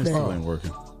our last man, day. still ain't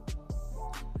working.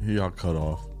 He all cut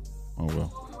off. Oh well.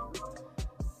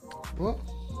 What?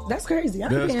 That's crazy. I'm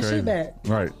paying shit back.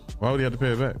 Right. Why would he have to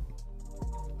pay it back?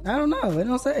 I don't know. It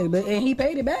don't say. But and he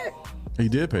paid it back. He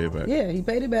did pay it back. Yeah, he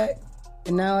paid it back.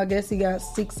 And now I guess he got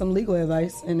seek some legal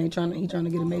advice, and he trying to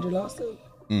get a major lawsuit.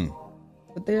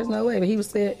 But there's no way. But he was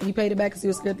scared. He paid it back because he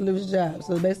was scared to lose his job.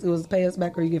 So basically, it was pay us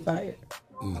back or you get fired.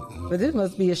 But this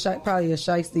must be probably a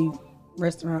shiesty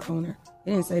restaurant owner.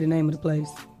 He didn't say the name of the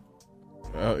place.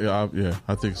 Yeah,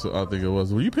 I think so. I think it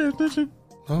was. Were you paying attention?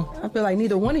 I feel like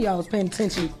neither one of y'all was paying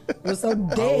attention. It was so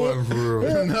dead. I wasn't for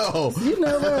real. No. You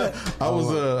know what?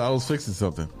 I was fixing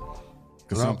something.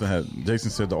 Because something Jason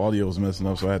said the audio was messing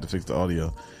up, so I had to fix the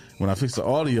audio. When I fixed the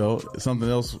audio, something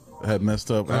else had messed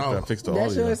up after I fixed the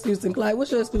That's audio. your excuse. And Clyde,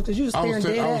 what's your excuse? Because you was staring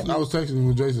dead at me. I was texting him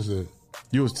when Jason said.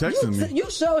 You was texting me. You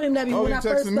showed him that when I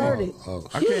first started.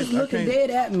 You was looking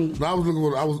dead at me. No, I was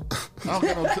looking.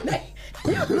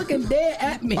 You was looking dead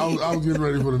at me. I was getting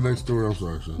ready for the next story. I'm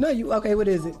sorry, sir. No, you okay? What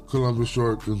is it? Columbus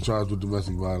Short in charge with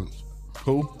domestic violence.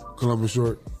 Who? Columbus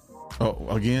Short. Oh,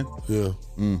 again? Yeah.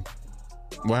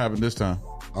 What happened this time?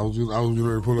 I was getting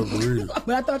ready to pull up and read it. But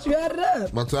I thought you had it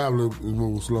up. My tablet is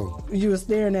moving slow. You were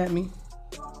staring at me.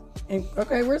 And,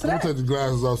 okay, where's I'm that? gonna take the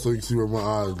glasses off so you can see where my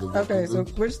eyes look. Okay, so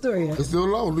where's the story at? It's still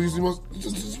low. Do you see my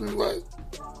just right?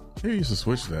 You used to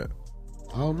switch that.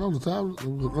 I don't know the tablet.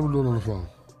 Let me do it on the phone.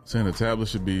 Saying the tablet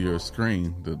should be your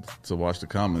screen to watch the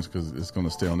comments because it's going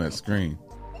to stay on that screen.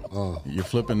 You're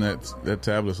flipping that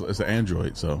tablet. It's an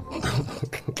Android, so.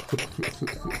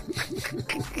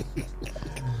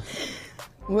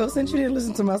 Well, since you didn't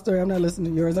listen to my story, I'm not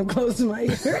listening to yours. I'm closing my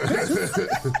ears.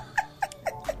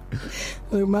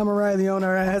 Look, Mama Riley on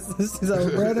our asses. She's our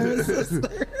brother and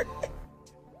sister.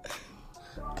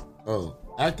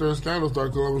 Actor and scandal star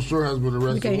Columbus Short has been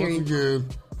arrested once again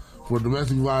for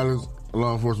domestic violence.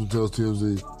 Law enforcement tells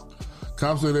TMZ.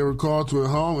 Cops say they were called to a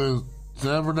home in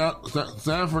San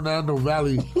Fernando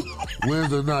Valley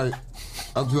Wednesday night.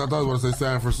 I thought I was going to say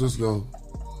San Francisco.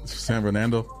 San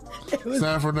Fernando?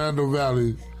 San Fernando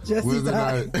Valley Wednesday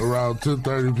night around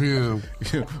 10:30 p.m.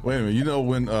 Wait a minute. You know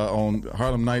when on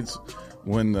Harlem Nights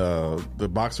when the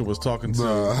boxer was talking to...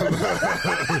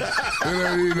 It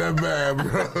ain't even that bad,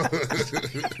 bro.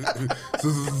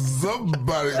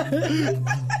 Somebody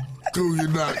do you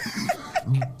not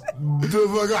the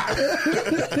fuck out.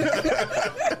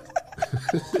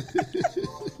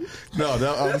 No,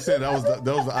 I was saying that was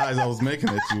the eyes I was making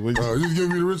at you. You just give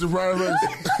me the Richard Pryor face.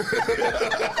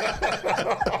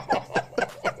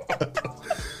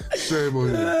 Shame on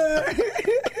you.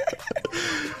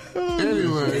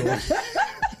 Anyway,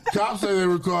 cops say they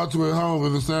were called to a home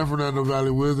in the San Fernando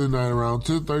Valley Wednesday night around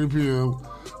 10:30 p.m.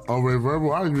 over a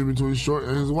verbal argument between Short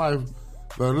and his wife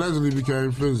that allegedly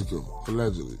became physical.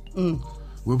 Allegedly.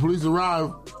 When police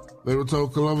arrived, they were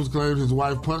told Columbus claimed his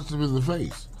wife punched him in the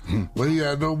face, but he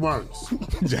had no marks.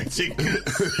 Jack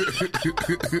Jenkins.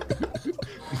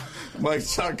 Mike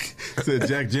Chuck said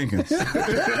Jack Jenkins.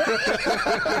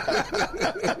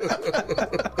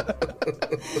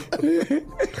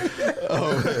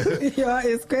 Y'all,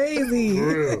 it's crazy. For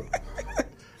real.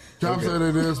 Cops said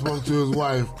they then spoke to his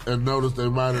wife and noticed a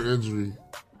minor injury.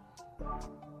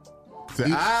 Said,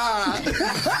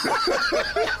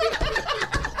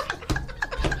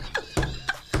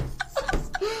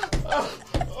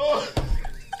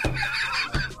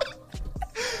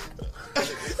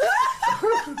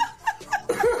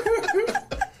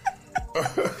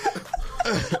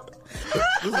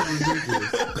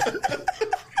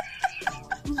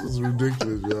 This is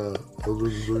ridiculous, y'all.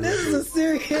 This is a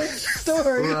serious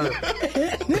story. Right.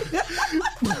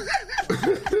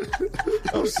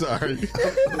 I'm sorry.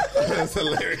 That's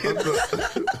hilarious.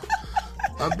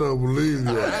 I don't believe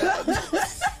you.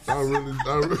 I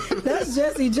really. That's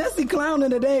Jesse. Jesse clowning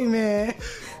today, man.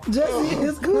 Jesse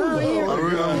is clowning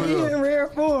in rare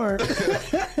form.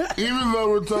 Even though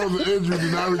we're told the injury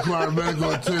did not require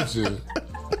medical attention,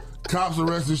 cops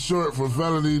arrested Short for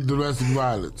felony domestic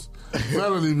violence.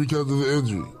 Felony because of the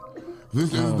injury.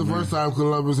 This isn't the first time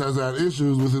Columbus has had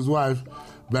issues with his wife.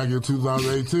 Back in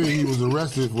 2018, he was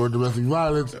arrested for domestic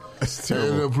violence and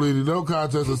ended up pleading no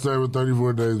contest and serving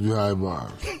 34 days behind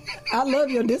bars. I love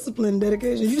your discipline and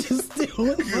dedication. You just still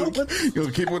You're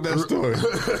gonna keep with that story.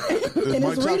 And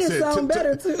his reading sound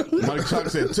better too. Mike Chuck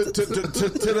said,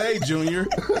 "Today, Junior."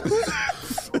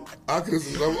 I'm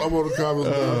on the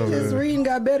comments. His reading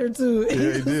got better too.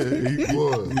 Yeah, he did.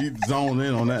 He zoned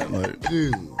in on that. Like,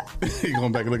 he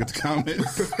going back and look at the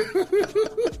comments.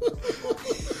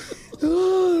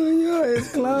 Oh, you're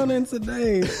clowning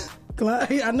today.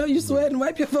 I know you sweating.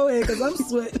 Wipe your forehead because I'm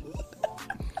sweating.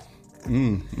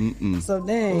 So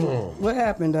dang, what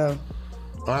happened though?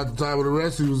 At the time of the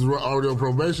arrest, he was already on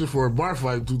probation for a bar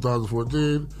fight in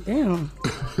 2014. Damn.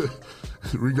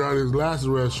 Regarding his last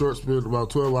arrest, Short spent about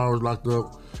 12 hours locked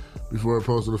up before he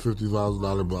posted a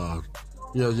 $50,000 bond.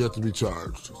 He has yet to be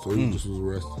charged, so he just was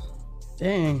arrested.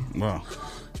 Dang. Wow.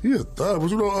 He a thug, but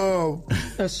you know,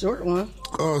 a short one.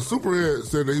 Superhead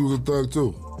said that he was a thug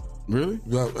too. Really?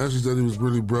 Yeah, actually said he was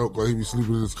really broke. Like he was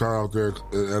sleeping in his car out there in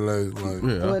L.A. Like,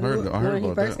 yeah, I heard when he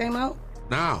about first that. came out.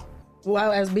 Now,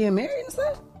 While as being married and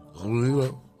stuff. I mean,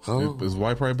 you know, His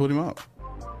wife probably put him out.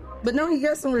 But no, he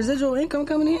got some residual income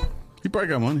coming in. He probably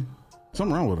got money.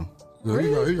 Something wrong with him. Yeah,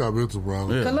 Really? he got mental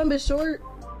problems. Yeah. Columbus Short.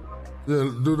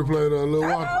 Yeah, dude that played Lil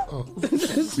Walter.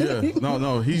 Yeah,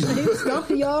 no, He was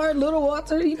Stumpy Yard, Little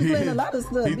Walter. He been playing a lot of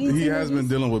stuff. He has been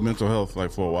dealing with mental health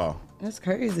like for a while. That's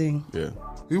crazy. Yeah,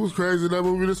 he was crazy in that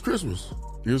movie this Christmas.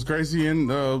 He was crazy in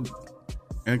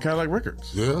Cadillac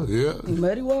Records. Yeah, yeah.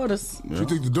 Muddy Waters. Yeah. He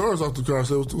took the doors off the car,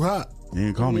 said it was too hot. He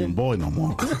ain't call me boy no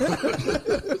more.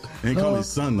 He ain't call me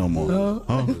son no more.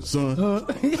 Son.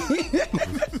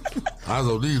 I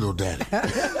don't need no daddy.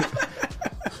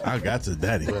 I got to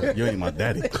daddy. You ain't my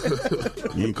daddy.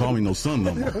 You ain't call me no son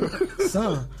no more.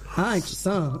 Son, I ain't your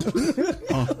son.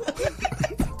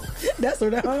 That's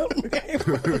where that came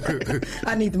from.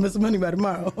 I need to miss some money by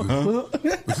tomorrow.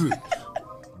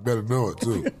 Better know it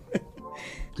too.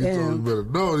 He Damn. told you better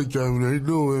know it. He came in there. He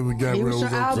knew him and Gabrielle was I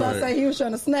was about to upset. say he was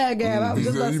trying to snag Gab. I was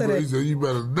just about to say He that. said, you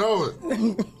better know it.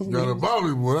 You got a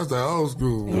Bobby boy. That's that old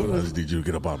school. I just need you to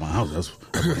get up out of my house. That's what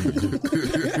I need you to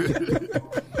do.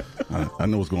 I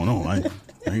know what's going on. I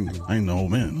ain't no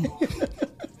old man.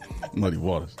 Muddy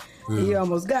Waters. He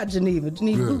almost got Geneva.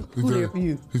 Geneva, who there for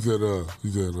you? He said,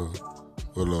 Geneva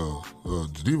want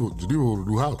a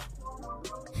new house.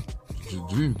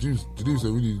 Geneva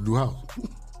said we need a new house.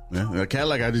 Yeah,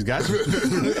 Cadillac, I just got you.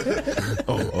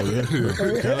 oh yeah.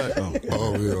 Cadillac.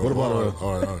 Oh yeah. What about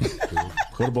all right.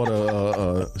 What about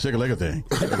a shake a leg thing?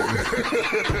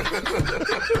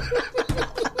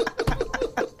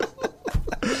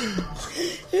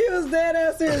 He was dead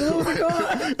ass serious. What was it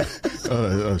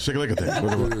called? Shake a leg thing.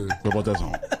 What about that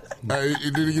song? Hey,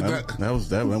 did he get that?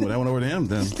 That went over to him.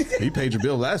 Then he paid your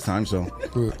bill last time, so.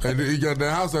 And then he got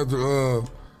that house after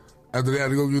they had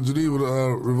to go get Geneva to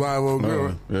revive old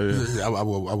girl. Yeah. He said, I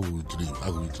will with Geneva. I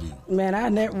will with Geneva.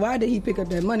 Man, why did he pick up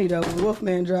that money though? When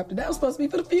Wolfman dropped it. That was supposed to be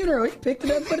for the funeral. He picked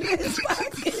it up, put it in his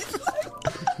pocket.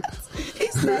 He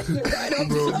snatched it right off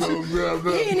the top.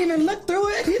 He didn't even look through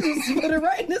it. He just put it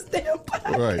right in his damn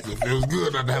pocket. Right. It feels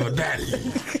good not to have a daddy.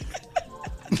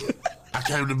 I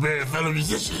came to marry a fellow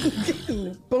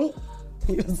musician. Boom.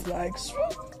 He was like,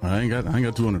 shroom. I ain't got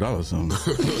 $200 something.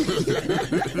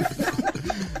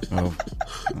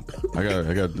 I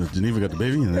got Geneva got the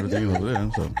baby and everything over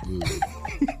there. So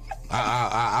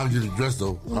I'll get it dressed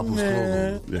though. I'll put clothes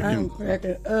on. Yeah, I'm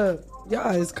cracking up.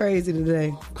 Y'all is crazy today.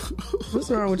 What's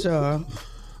wrong with y'all?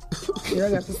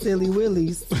 Y'all got the silly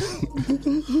willies.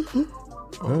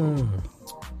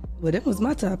 Well, that was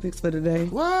my topics for today.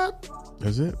 What?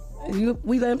 That's it.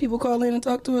 We letting people call in and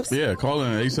talk to us? Yeah, call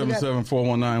in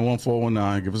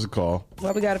 877-419-1419. Give us a call.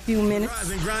 Well, we got a few minutes. Rise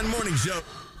and Grind Morning Show.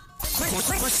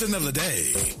 Question of the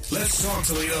day. Let's talk,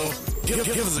 Toledo. Give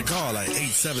us a call at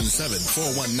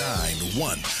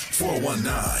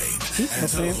 877-419-1419 and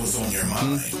tell us what's on your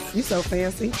mind. You so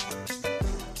fancy.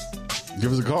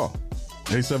 Give us a call.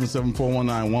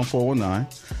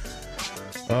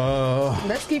 877-419-1419.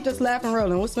 Let's keep this laughing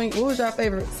rolling. What was your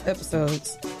favorite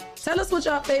episodes? Tell us what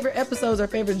your favorite episodes or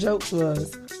favorite jokes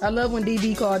was. I love when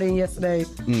DB called in yesterday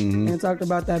and talked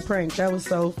about that prank. That was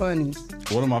so funny.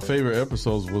 One of my favorite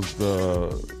episodes was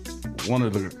one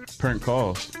of the prank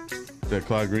calls that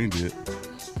Clyde Green did.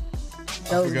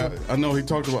 I forgot. I know he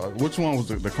talked about which one was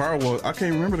the car wash. I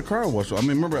can't remember the car wash. I mean,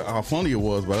 remember how funny it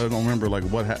was, but I don't remember like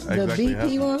what exactly the BP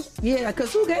happened. one? Yeah,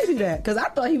 because who gave you that? Because I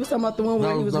thought he was talking about the one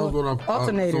where he was what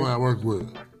alternator. someone I worked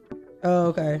with. Oh,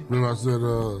 okay. Remember I said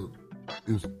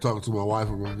he was talking to my wife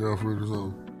or my girlfriend or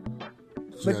something.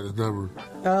 She had his number.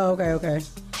 Oh, okay.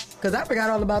 Because I forgot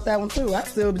all about that one too. I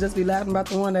still just be laughing about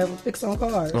the one that was fixed on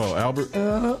cars. Oh, Albert?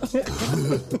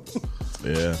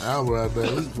 Yeah. Albert, I bet.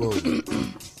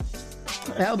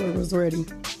 Albert was ready.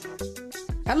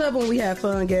 I love when we have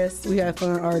fun guests. We have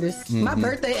fun artists. My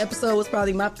birthday episode was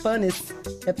probably my funnest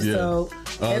episode.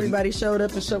 Yeah. Everybody showed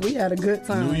up and we had a good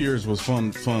time. New Year's was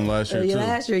fun last year, too.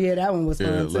 Last year, that one was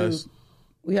fun, too.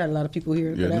 We had a lot of people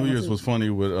here. Yeah, New Year's was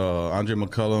funny with Andre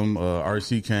McCullum,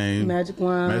 RC Kane. Magic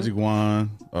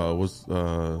Wand.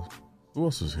 Who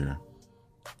else was here?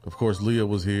 Of course, Leah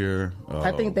was here.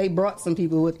 I think they brought some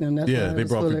people with them. That's why Yeah, it they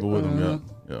was brought full people of- with them.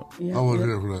 Yeah. I wasn't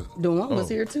here for that. Dewan was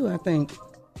Oh. here too, I think.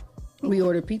 We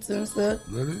ordered pizza and stuff.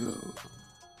 There you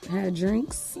go. Had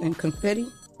drinks and confetti.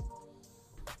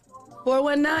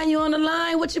 419, you on the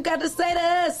line. What you got to say to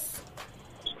us?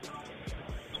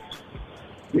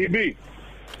 DB.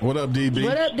 What up, DB?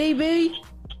 What up, DB?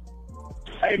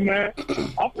 Hey, man.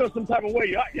 I feel some type of way.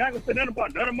 Y'all ain't gonna say nothing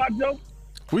about none of my jokes?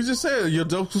 We just said your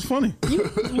jokes was funny.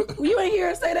 You ain't hear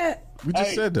us say that? We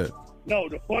just said that. No,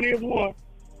 the funniest one,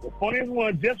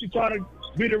 Jesse trying to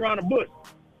beat around the bush.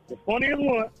 The funniest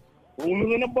one, when we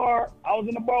was in the bar, I was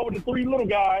in the bar with the 3 little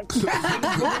guys.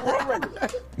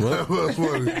 What? That's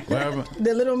funny. What happened?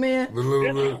 The little man? The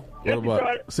little bit. What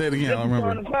about? Say it again. I don't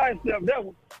remember. Trying to sidestep that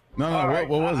one. No. All right,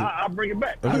 What was it? I'll bring it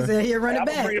back. Okay. He said he'll run it I'm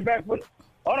back. gonna bring it back for the.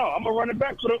 Hold on, I'm gonna run it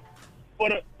back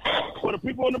for the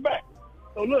people in the back.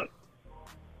 So look,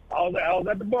 I was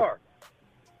at the bar.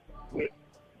 It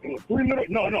was 3 little.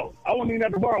 No, I wasn't even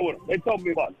at the bar with them. They told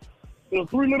me about it. There was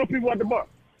 3 little people at the bar.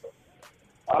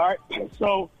 All right,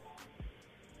 so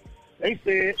they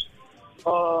said,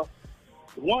 the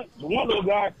one little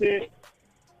guy said,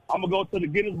 I'm gonna go to the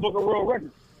Guinness Book of World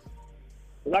Records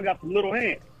because I got some little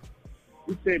hands.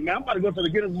 He said, man, I'm about to go to the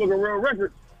Guinness Book of World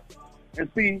Records and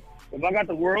see if I got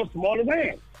the world's smallest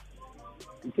hand.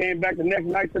 He came back the next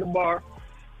night to the bar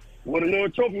with a little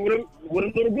trophy with a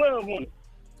little glove on it.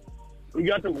 We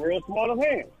got the world's smallest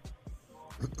hand.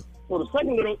 So the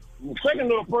second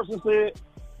little person said,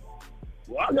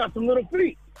 well, I got some little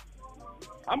feet.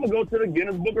 I'm gonna go to the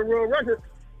Guinness Book of World Records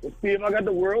and see if I got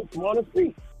the world's smallest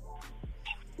feet.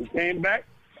 He came back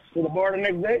to the bar the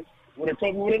next day with a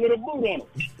trophy with a little boot on it.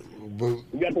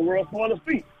 We got the world's smallest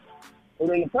feet. So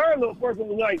then the third little person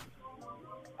was like,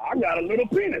 I got a little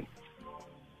penis.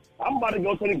 I'm about to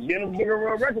go to the Guinness Book of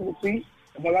World Records to see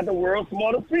if I got the world's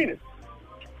smallest penis.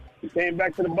 He came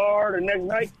back to the bar the next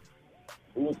night.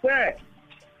 It was sad.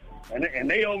 And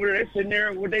they over there, they sitting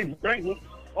there with their drinking,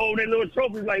 hold their little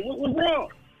trophies like, what's wrong?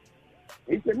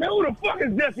 He said, man, who the fuck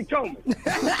is Jesse Coleman?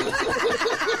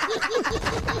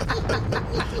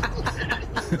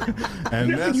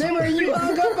 And that's Remember you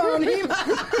hung up on him?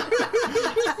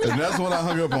 and that's when I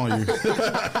hung up on you.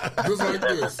 Just like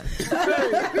this.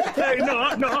 Hey, no, I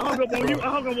hung up on you.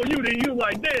 Then you was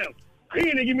like, damn. He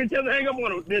didn't give me a chance to hang up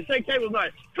on him. Then Shay K was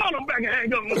like, call him back and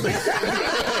hang up on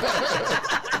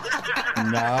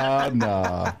him.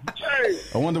 Nah. Hey,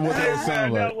 I wonder what that would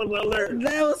sound like. that was hilarious.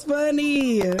 That was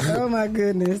funny. Oh my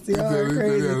goodness. Y'all are He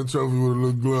crazy. had a trophy with a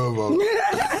little glove on it.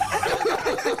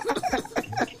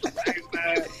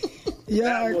 Y'all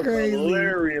That are was crazy.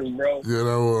 hilarious, bro. Yeah,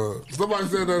 that was. Somebody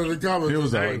said that in the comments. It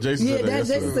was all right. Jason Yeah, said that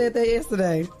Jason yesterday. said that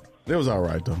yesterday. It was all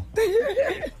right though.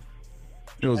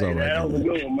 It was all That was a right.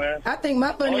 good one, man. I think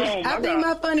my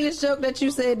funniest joke that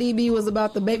you said, DB, was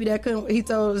about the baby that couldn't. He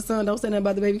told his son, "Don't say nothing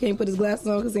about the baby can't put his glasses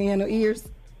on because he ain't had no ears."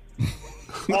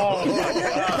 Oh, my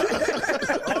God.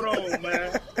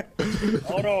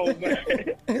 Hold on, man.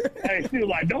 Hey, she was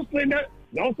like, don't say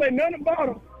nothing about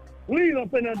him. Please don't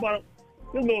say nothing about him.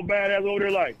 This little badass over there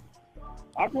like,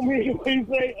 I come here, he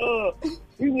said,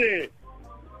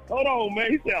 hold on,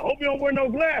 man. He said, I hope you don't wear no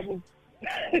glasses.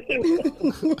 I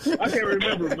can't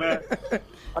remember, man.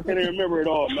 I can't even remember it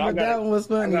all, man. But that one was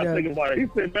funny, I gotta though. think about it. He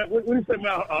said, man, what he said,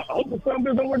 man, I hope the son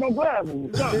don't wear no glasses.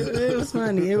 It was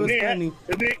funny. It was funny.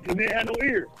 Because they had no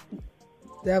ears.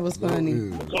 That was funny.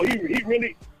 So he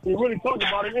really talked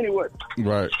about it anyway.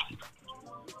 Right.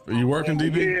 Are you working,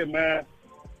 DB? Yeah, man.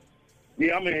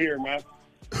 Yeah, I'm in here, man.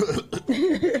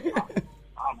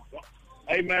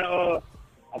 Hey, man, I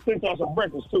sent y'all some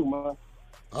breakfast too, man.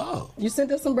 Oh. You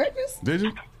sent us some breakfast? Did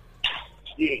you?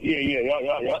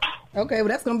 Yeah. Okay, well,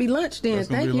 that's going to be lunch then. That's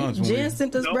gonna Thank be you. lunch when Jen we-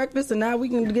 sent us breakfast, and now we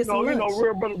can get some You lunch. know,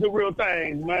 real brothers do real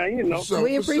things, man. You know.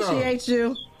 We appreciate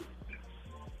you.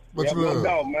 Much Yeah, no love.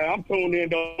 doubt, man. I'm tuned in,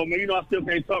 though, man. You know, I still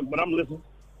can't talk, but I'm listening.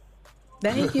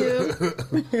 Thank you.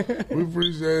 We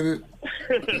appreciate it.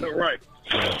 Right.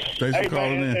 Thanks Hey, for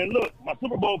calling man, in. and look, my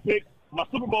Super Bowl pick,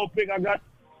 I got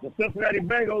the Cincinnati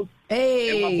Bengals.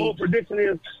 Hey. And my bold prediction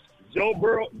is Joe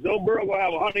Burrow gonna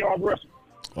have 100 yards rushing.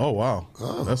 Oh wow,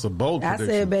 that's a bold I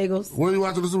prediction. said bagels. Where you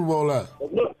watching the Super Bowl at?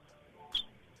 But look,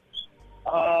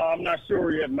 I'm not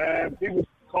sure yet, man. People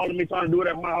calling me trying to do it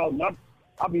at my house.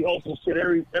 I'll be hosting shit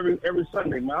every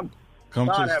Sunday, man. Come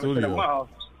to tired the of having shit at my studio. house.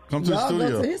 Come to the Y'all go to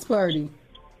studio. his party.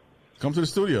 Come to the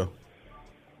studio.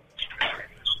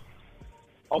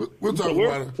 Oh, We'll talk where?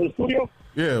 about it. To the studio?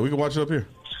 Yeah, we can watch it up here.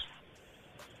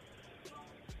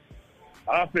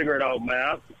 I'll figure it out,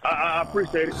 man. I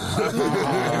appreciate it. He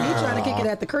trying to kick it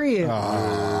at the crib.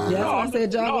 Yeah, that's why I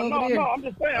said y'all go over there. No, I'm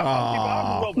just saying.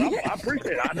 I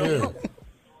appreciate it. I know.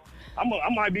 I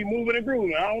might be moving and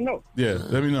grooving. I don't know. Yeah,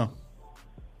 let me know.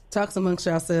 Talk amongst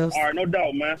yourselves. All right, no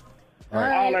doubt, man. All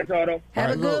right. I'll let y'all though.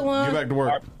 Have a good one. Get back to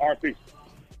work. RP.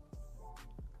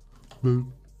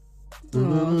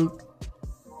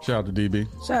 Shout out to DB.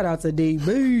 Shout out to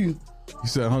DB. He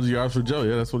said 100 yards for Joe.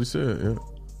 Yeah, that's what he said. Yeah.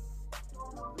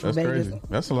 That's Vegas. crazy.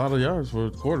 That's a lot of yards for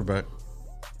a quarterback.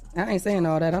 I ain't saying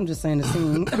all that. I'm just saying the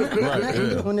scene. Right, I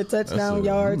ain't yeah. doing the touchdown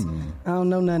yards. I don't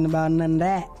know nothing about none of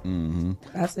that.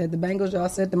 I said the Bengals. Y'all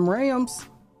said them Rams.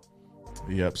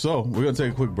 Yep. So we're going to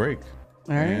take a quick break.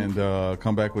 All right. And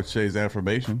come back with Shay's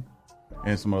affirmation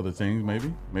and some other things,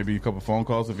 maybe. Maybe a couple phone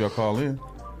calls if y'all call in.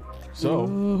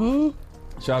 So,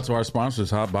 shout out to our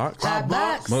sponsors, Hot Box,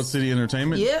 Mud City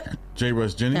Entertainment, J.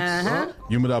 Rush Jennings,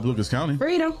 Humidop Lucas County,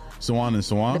 Freedom, Swan and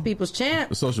Swan, the People's Champ,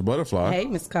 the Social Butterfly, hey,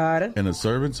 Miss Carter, and the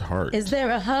Servant's Heart. Is there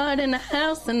a heart in the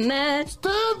house tonight?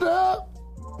 Stand up.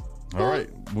 All right,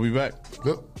 we'll be back.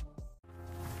 Yep.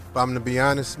 But I'm going to be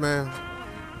honest, man.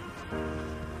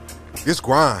 This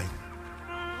grind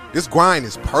is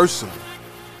personal.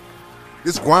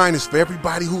 This grind is for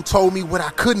everybody who told me what I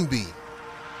couldn't be.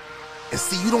 And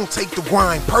see, you don't take the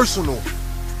grind personal.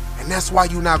 And that's why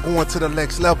you're not going to the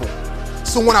next level.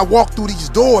 So when I walk through these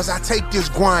doors, I take this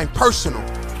grind personal.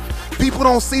 People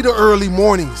don't see the early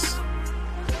mornings.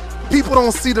 People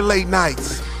don't see the late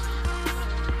nights.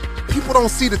 People don't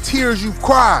see the tears you've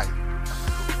cried.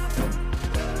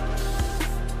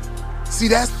 See,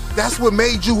 that's what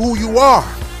made you who you are.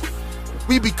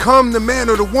 We become the man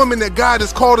or the woman that God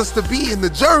has called us to be in the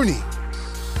journey.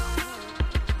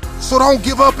 So don't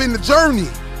give up in the journey.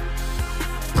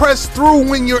 Press through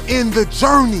when you're in the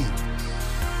journey.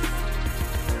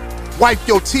 Wipe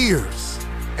your tears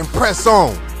and press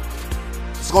on.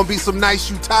 It's gonna be some nights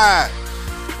you tired,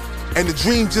 and the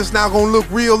dream just not gonna look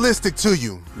realistic to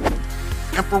you.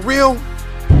 And for real,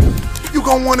 you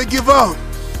gonna wanna give up.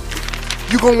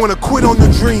 You gonna wanna quit on the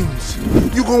dreams.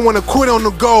 You gonna wanna quit on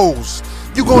the goals.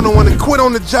 You gonna wanna quit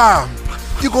on the job.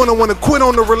 You gonna wanna quit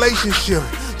on the relationship.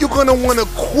 You're gonna wanna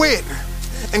quit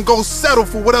and go settle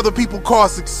for what other people call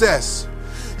success.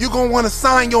 You're gonna wanna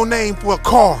sign your name for a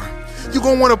car. You're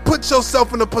gonna wanna put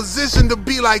yourself in a position to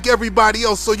be like everybody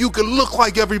else so you can look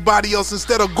like everybody else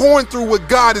instead of going through what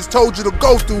God has told you to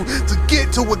go through to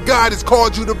get to what God has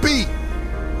called you to be.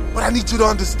 But I need you to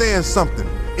understand something.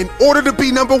 In order to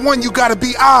be number one, you gotta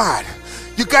be odd.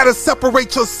 You gotta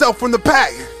separate yourself from the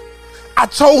pack. I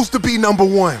chose to be number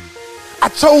one. I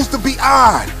chose to be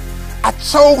odd. I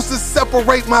chose to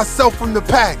separate myself from the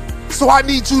pack. So I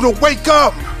need you to wake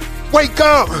up,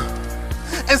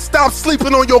 and stop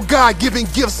sleeping on your God-given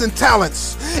gifts and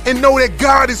talents, and know that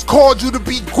God has called you to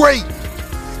be great.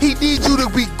 He needs you to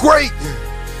be great.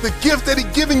 The gift that He's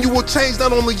given you will change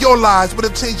not only your lives, but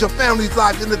it'll change your family's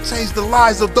lives, and it'll change the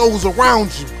lives of those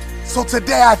around you. So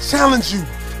today I challenge you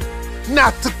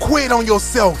not to quit on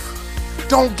yourself.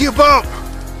 Don't give up.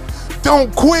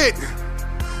 Don't quit.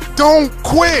 Don't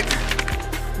quit.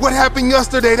 What happened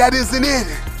yesterday, that isn't it.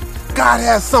 God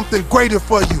has something greater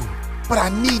for you. But I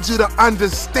need you to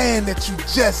understand that you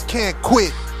just can't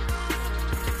quit.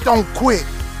 Don't quit.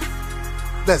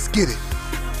 Let's get it.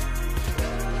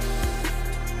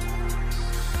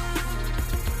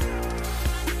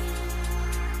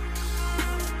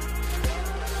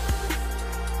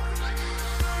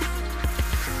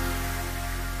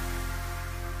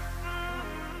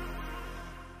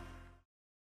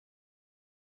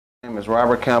 My name is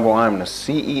Robert Campbell. I'm the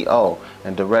CEO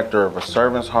and director of A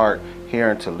Servant's Heart here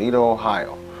in Toledo,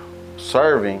 Ohio,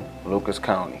 serving Lucas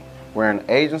County. We're an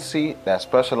agency that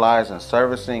specializes in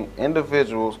servicing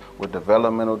individuals with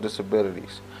developmental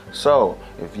disabilities. So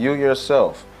if you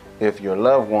yourself, if your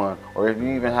loved one, or if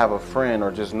you even have a friend or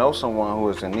just know someone who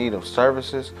is in need of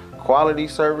services, quality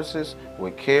services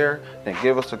with care, then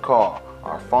give us a call.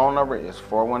 Our phone number is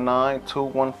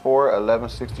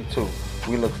 419-214-1162.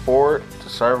 We look forward to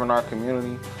serving our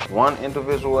community one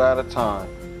individual at a time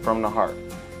from the heart.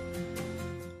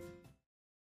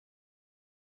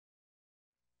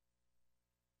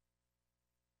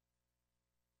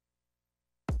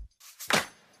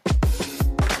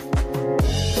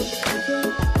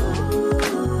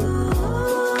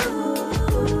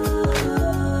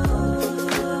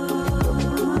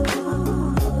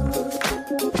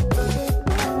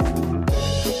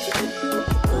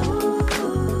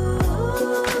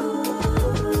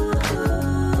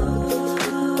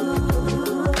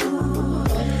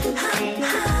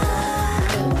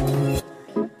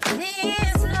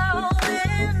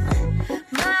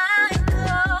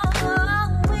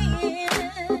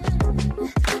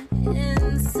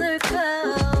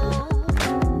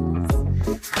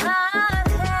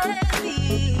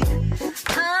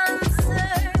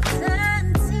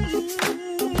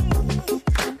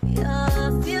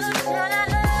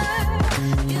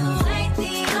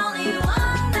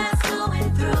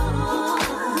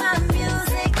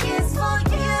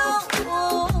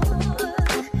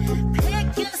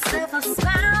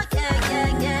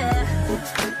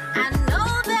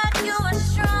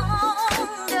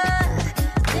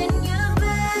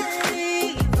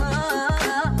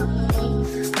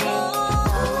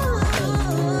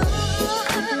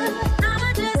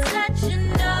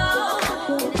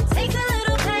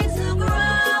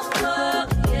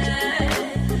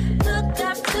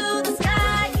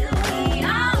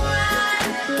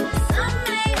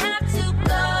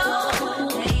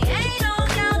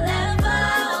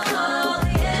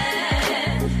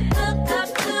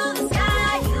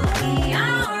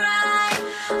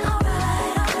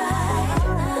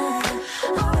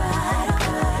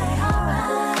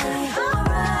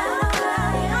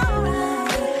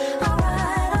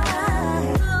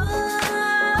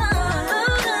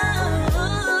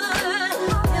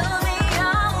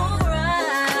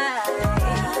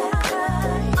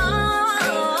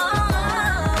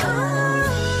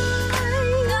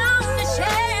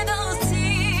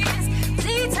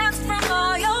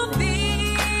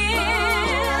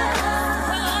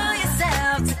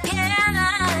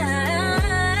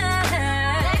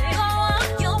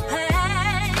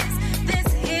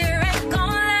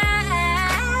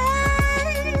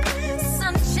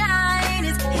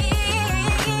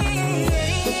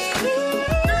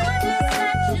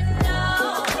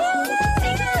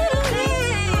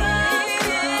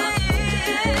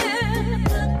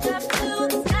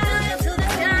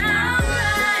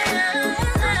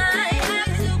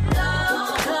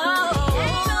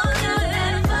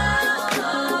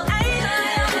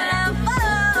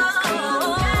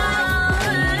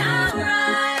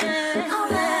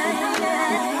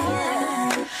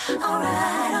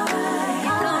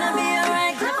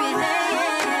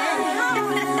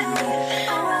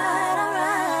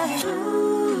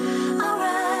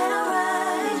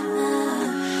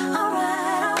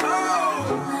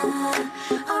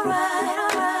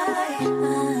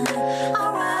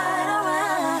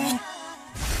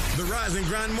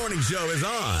 show is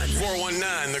on.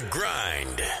 419 The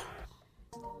Grind.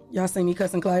 Y'all see me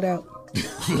cussing Clyde out?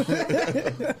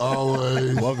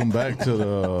 Always. Welcome back to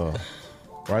the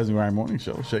Rising Grind Morning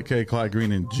Show. Shay K, Clyde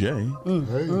Green, and Jay.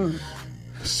 Hey.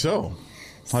 So,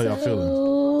 how y'all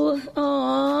feeling?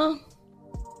 Aw.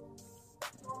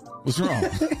 What's wrong?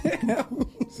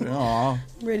 Say, aw.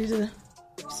 Ready to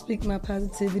speak my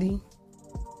positivity.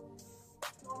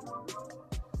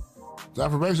 It's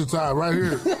affirmation time right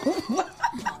here.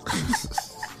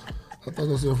 I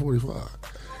thought I said 45.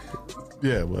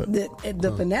 Yeah, but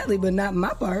The finale, but not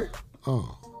my part.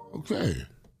 Oh, okay.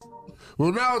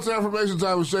 Well, now it's affirmation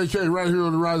time with Shay K right here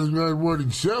on the Rising Grind Morning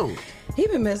Show. He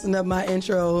been messing up my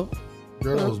intro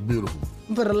Girl, that was beautiful.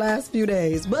 for the last few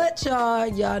days. But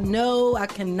y'all know I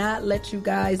cannot let you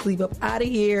guys leave up out of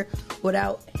here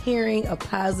without hearing a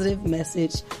positive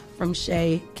message from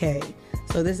Shay K.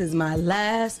 So this is my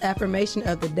last affirmation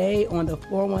of the day on the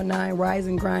 419 Rise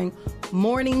and Grind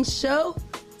Morning Show.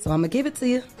 So I'm going to give it to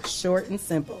you short and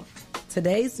simple.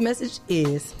 Today's message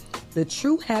is: the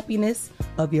true happiness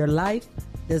of your life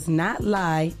does not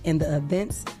lie in the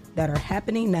events that are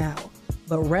happening now,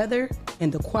 but rather in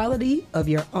the quality of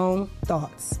your own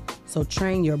thoughts. So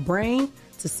train your brain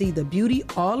to see the beauty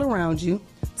all around you,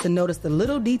 to notice the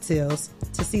little details,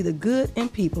 to see the good in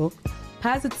people.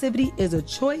 Positivity is a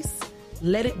choice.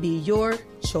 Let it be your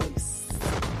choice.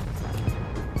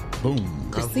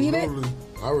 boom. Receive it?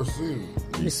 I receive.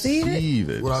 Receive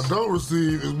it? What I don't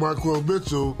receive is Marquel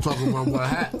Mitchell talking about my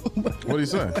hat. What did he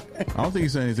say? I don't think he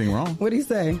said anything wrong. What did he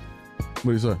say? What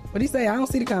did he say? What did he say? I don't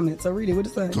see the comments, so read it. What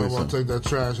did he say? Talking about take that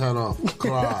trash hat off.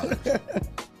 Clyde.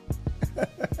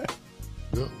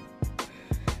 Yep.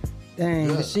 Dang,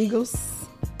 Yeah. the Sheagles.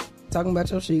 Talking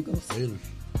about your Sheagles.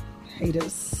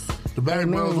 Haters. The Bang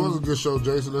Amen. Brothers was a good show,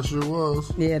 Jason. That sure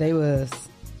was. Yeah, they was.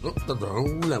 Looked at the whole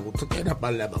level. Took it up a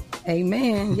level.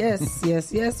 Amen. Yes,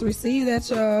 yes. Receive that,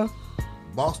 y'all.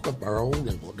 Bossed up our own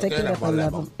level. Take it up a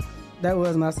level. That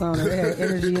was my song. They had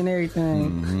energy and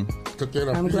everything. Took it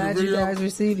up. I'm glad you guys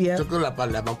received it. Took it up a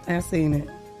level. I seen it.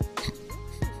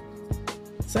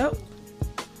 So,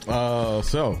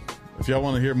 if y'all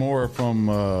want to hear more from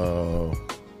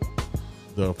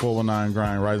the 419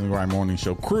 Grind Rising Grind Morning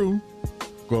Show crew,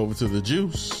 go over to the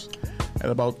Juice at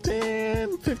about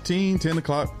 10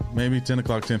 o'clock, maybe 10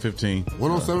 o'clock, 10:15.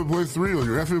 107.3 on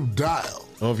your FM dial.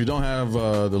 If you don't have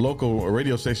the local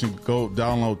radio station, go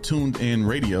download Tuned In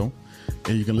Radio,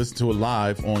 and you can listen to it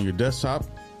live on your desktop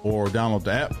or download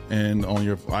the app and on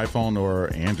your iPhone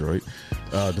or Android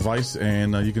device,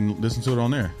 and you can listen to it on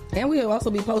there. and we'll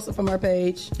also be posted from our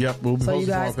page. Yep, we'll be So you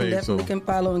posted from our guys can page. definitely can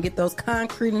follow and get those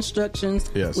concrete instructions.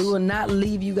 Yes. We will not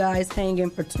leave you guys hanging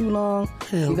for too long.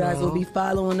 You guys will be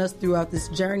following us throughout this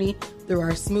journey, through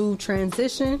our smooth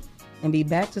transition, and be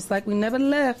back just like we never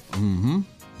left. Mm-hmm.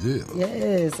 Yeah.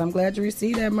 Yes, I'm glad you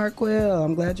received that, Marquel.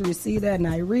 I'm glad you received that,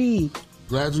 Nairi.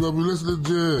 Glad you're going to be listening,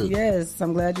 Jen. Yes,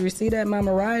 I'm glad you received that,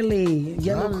 Mama Riley.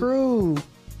 Yellow Crew.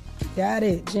 Got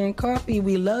it. Jen Coffee,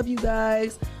 we love you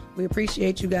guys. We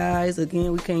appreciate you guys.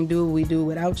 Again, we can't do what we do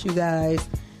without you guys.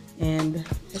 And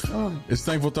it's on. It's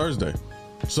Thankful Thursday.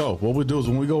 So what we do is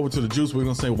when we go over to the Juice, we're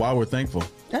going to say why we're thankful.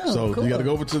 Oh, so cool. you got to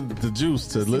go over to the Juice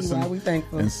to listen why we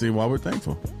thankful. and see why we're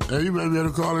thankful. And you may be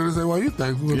able to call in and say, well, you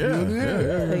thankful.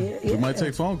 Yeah. We might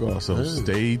take phone calls, so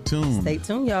stay tuned. Stay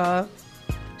tuned, y'all.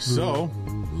 So,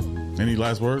 any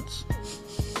last words?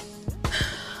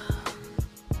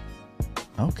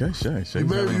 Okay, Shay. You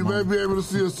may be able to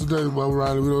see us today, Mama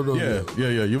Riley. We don't know yet.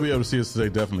 Yeah. You'll be able to see us today,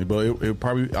 definitely. But it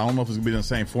probably, I don't know if it's going to be in the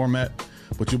same format,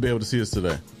 but you'll be able to see us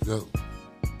today. Yep.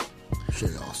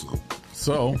 Shay also.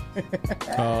 So,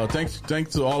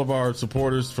 thanks to all of our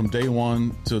supporters from day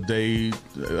one to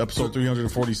episode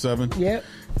 347. Yep.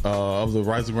 Of the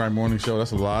Rise and Grind Morning Show.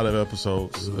 That's a lot of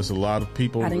episodes. That's a lot of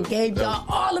people. I done gave y'all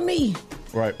all of me.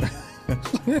 Right.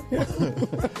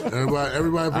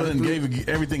 Everybody. I done gave you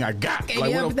everything I got. Gave you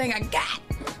everything I got.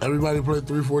 Everybody played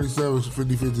 347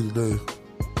 50-50 today.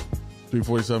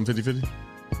 347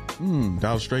 50-50?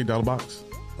 Dollar straight, dollar box.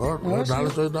 Dollar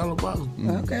straight, dollar box.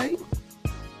 Okay.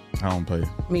 I don't pay.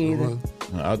 Me either.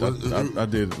 I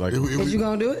did like. Is you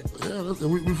gonna do it? Yeah.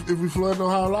 If we flood the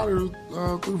Ohio Lottery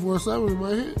 347, it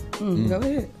might hit. Go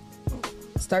ahead.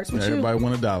 Starts with Everybody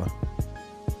win $1.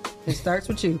 It starts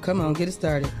with you. Come on, get it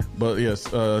started. But yes,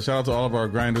 shout out to all of our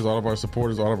grinders, all of our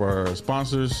supporters, all of our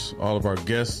sponsors, all of our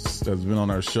guests that's been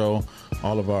on our show,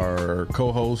 all of our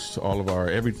co-hosts, all of our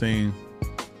everything.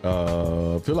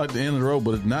 Feel like the end of the road,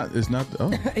 but it's not. Oh.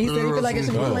 He said he feel like it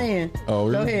should be playing. Oh,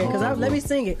 really? Go ahead, because let me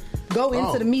sing it. Go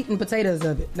into the meat and potatoes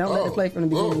of it. Don't let it play from the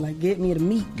beginning. Like, get me the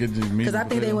meat. Get the meat. Because I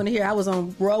think they want to hear I was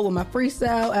on roll with my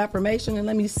freestyle affirmation and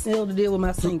let me seal the deal with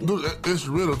my singing. Do the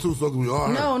instrumental too, so can we all.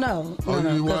 No. You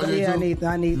need YJ Yeah, too?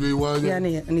 I need You need YJ? Yeah,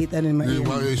 I need that in my ear. You need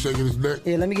YJ shaking his neck?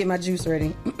 Yeah, let me get my juice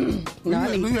ready. Do you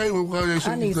hate when YJ shake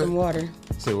I need his neck? some water.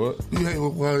 Say what? You hate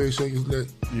when YJ shake his neck?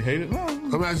 You hate it? No.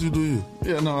 I'm asking you, do you?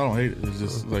 Yeah, no, I don't hate it. It's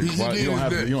just like You why, need you don't his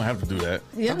have neck. to. You don't have to do that.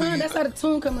 Yeah, that's how the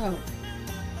tune come out.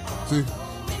 See?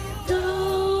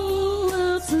 Go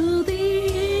out to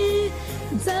the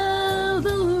down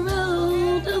the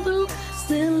road,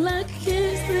 still I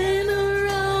can't stand the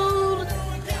road.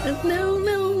 No,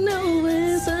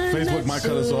 it's Facebook might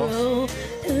cut us off.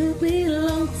 You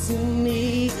belong to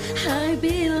me, I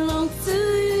belong to you.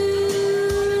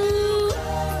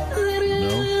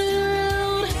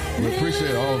 No. We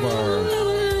appreciate all of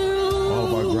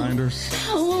our grinders,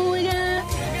 Oh my God.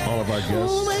 all of our guests.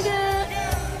 Oh my God.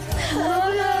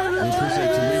 We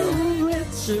appreciate Toledo.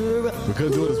 We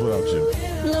couldn't do this without you.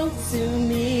 Belong to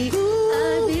me, I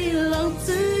belong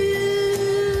to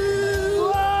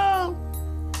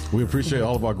you. We appreciate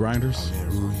all of our grinders,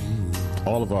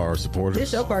 all of our supporters.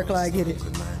 This your part, Clyde. Get it.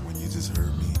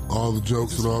 All the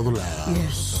jokes and all the laughs.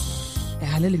 Yes.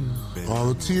 Hallelujah. All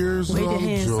the tears Wave and all your the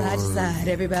hands joy. side to side,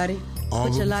 everybody. All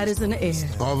Put the- your lighters in the air.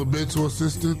 All the mental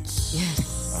assistance.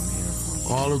 Yes.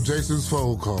 All of Jason's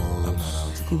phone calls.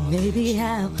 Maybe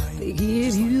I'll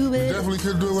forgive you. We definitely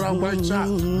couldn't do it without Mike Chop.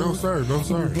 No, sir. No,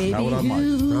 sir. Maybe Not without Mike.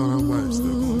 No, not Mike.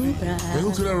 And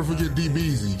who could ever forget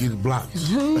DBZ getting blocked?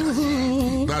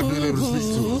 Not being able to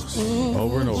speak to us.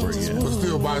 Over and over again. But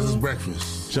still buys us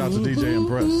breakfast. Shout out to DJ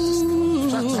Impress.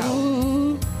 Shout out.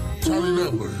 Charlie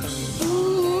Numbers.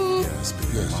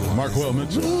 Yes, sir. Marquel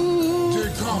Mitchell. Jay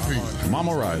Coffee.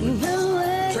 Mama Riley.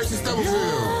 Tracy Stubblefield.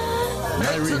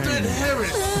 Larry Antoinette Haynes.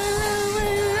 Harris.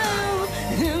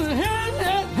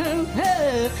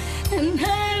 And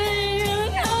hurting you,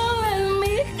 don't let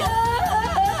me go.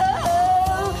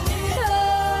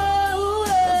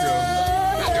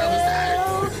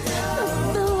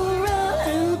 The road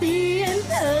will be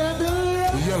another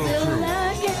road. The Yellow Still Crew.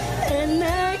 like it, and I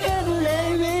gotta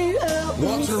let me go.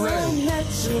 Walter Ray.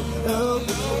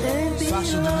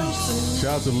 Sasha Denise.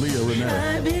 Shout out to Leah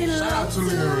Renee. Shout out to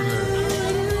Leah Renee.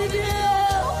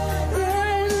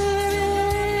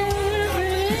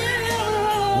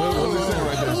 What did he say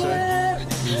right there,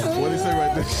 Shay? What did he say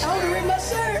right there? I want to read my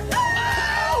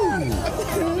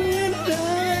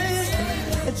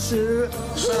shirt.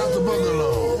 Shout out to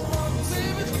Bungalow.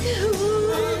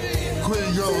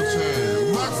 Queen Gold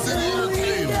Chain. Rock City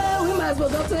Entertainment. Yeah, we might as well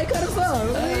go till they cut us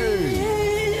off. Hey.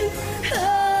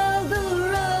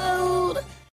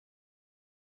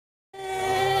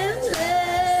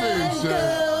 Sing,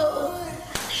 Shay.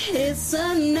 It's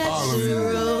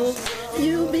unnatural.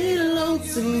 You belong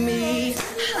to me.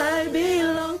 I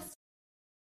belong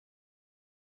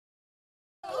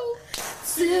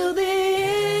till the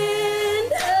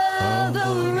end of the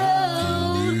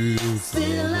road.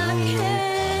 Still I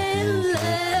can't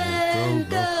let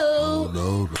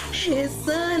go. It's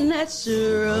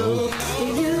unnatural.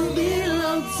 You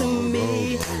belong to me.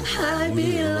 I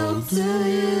belong to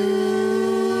you.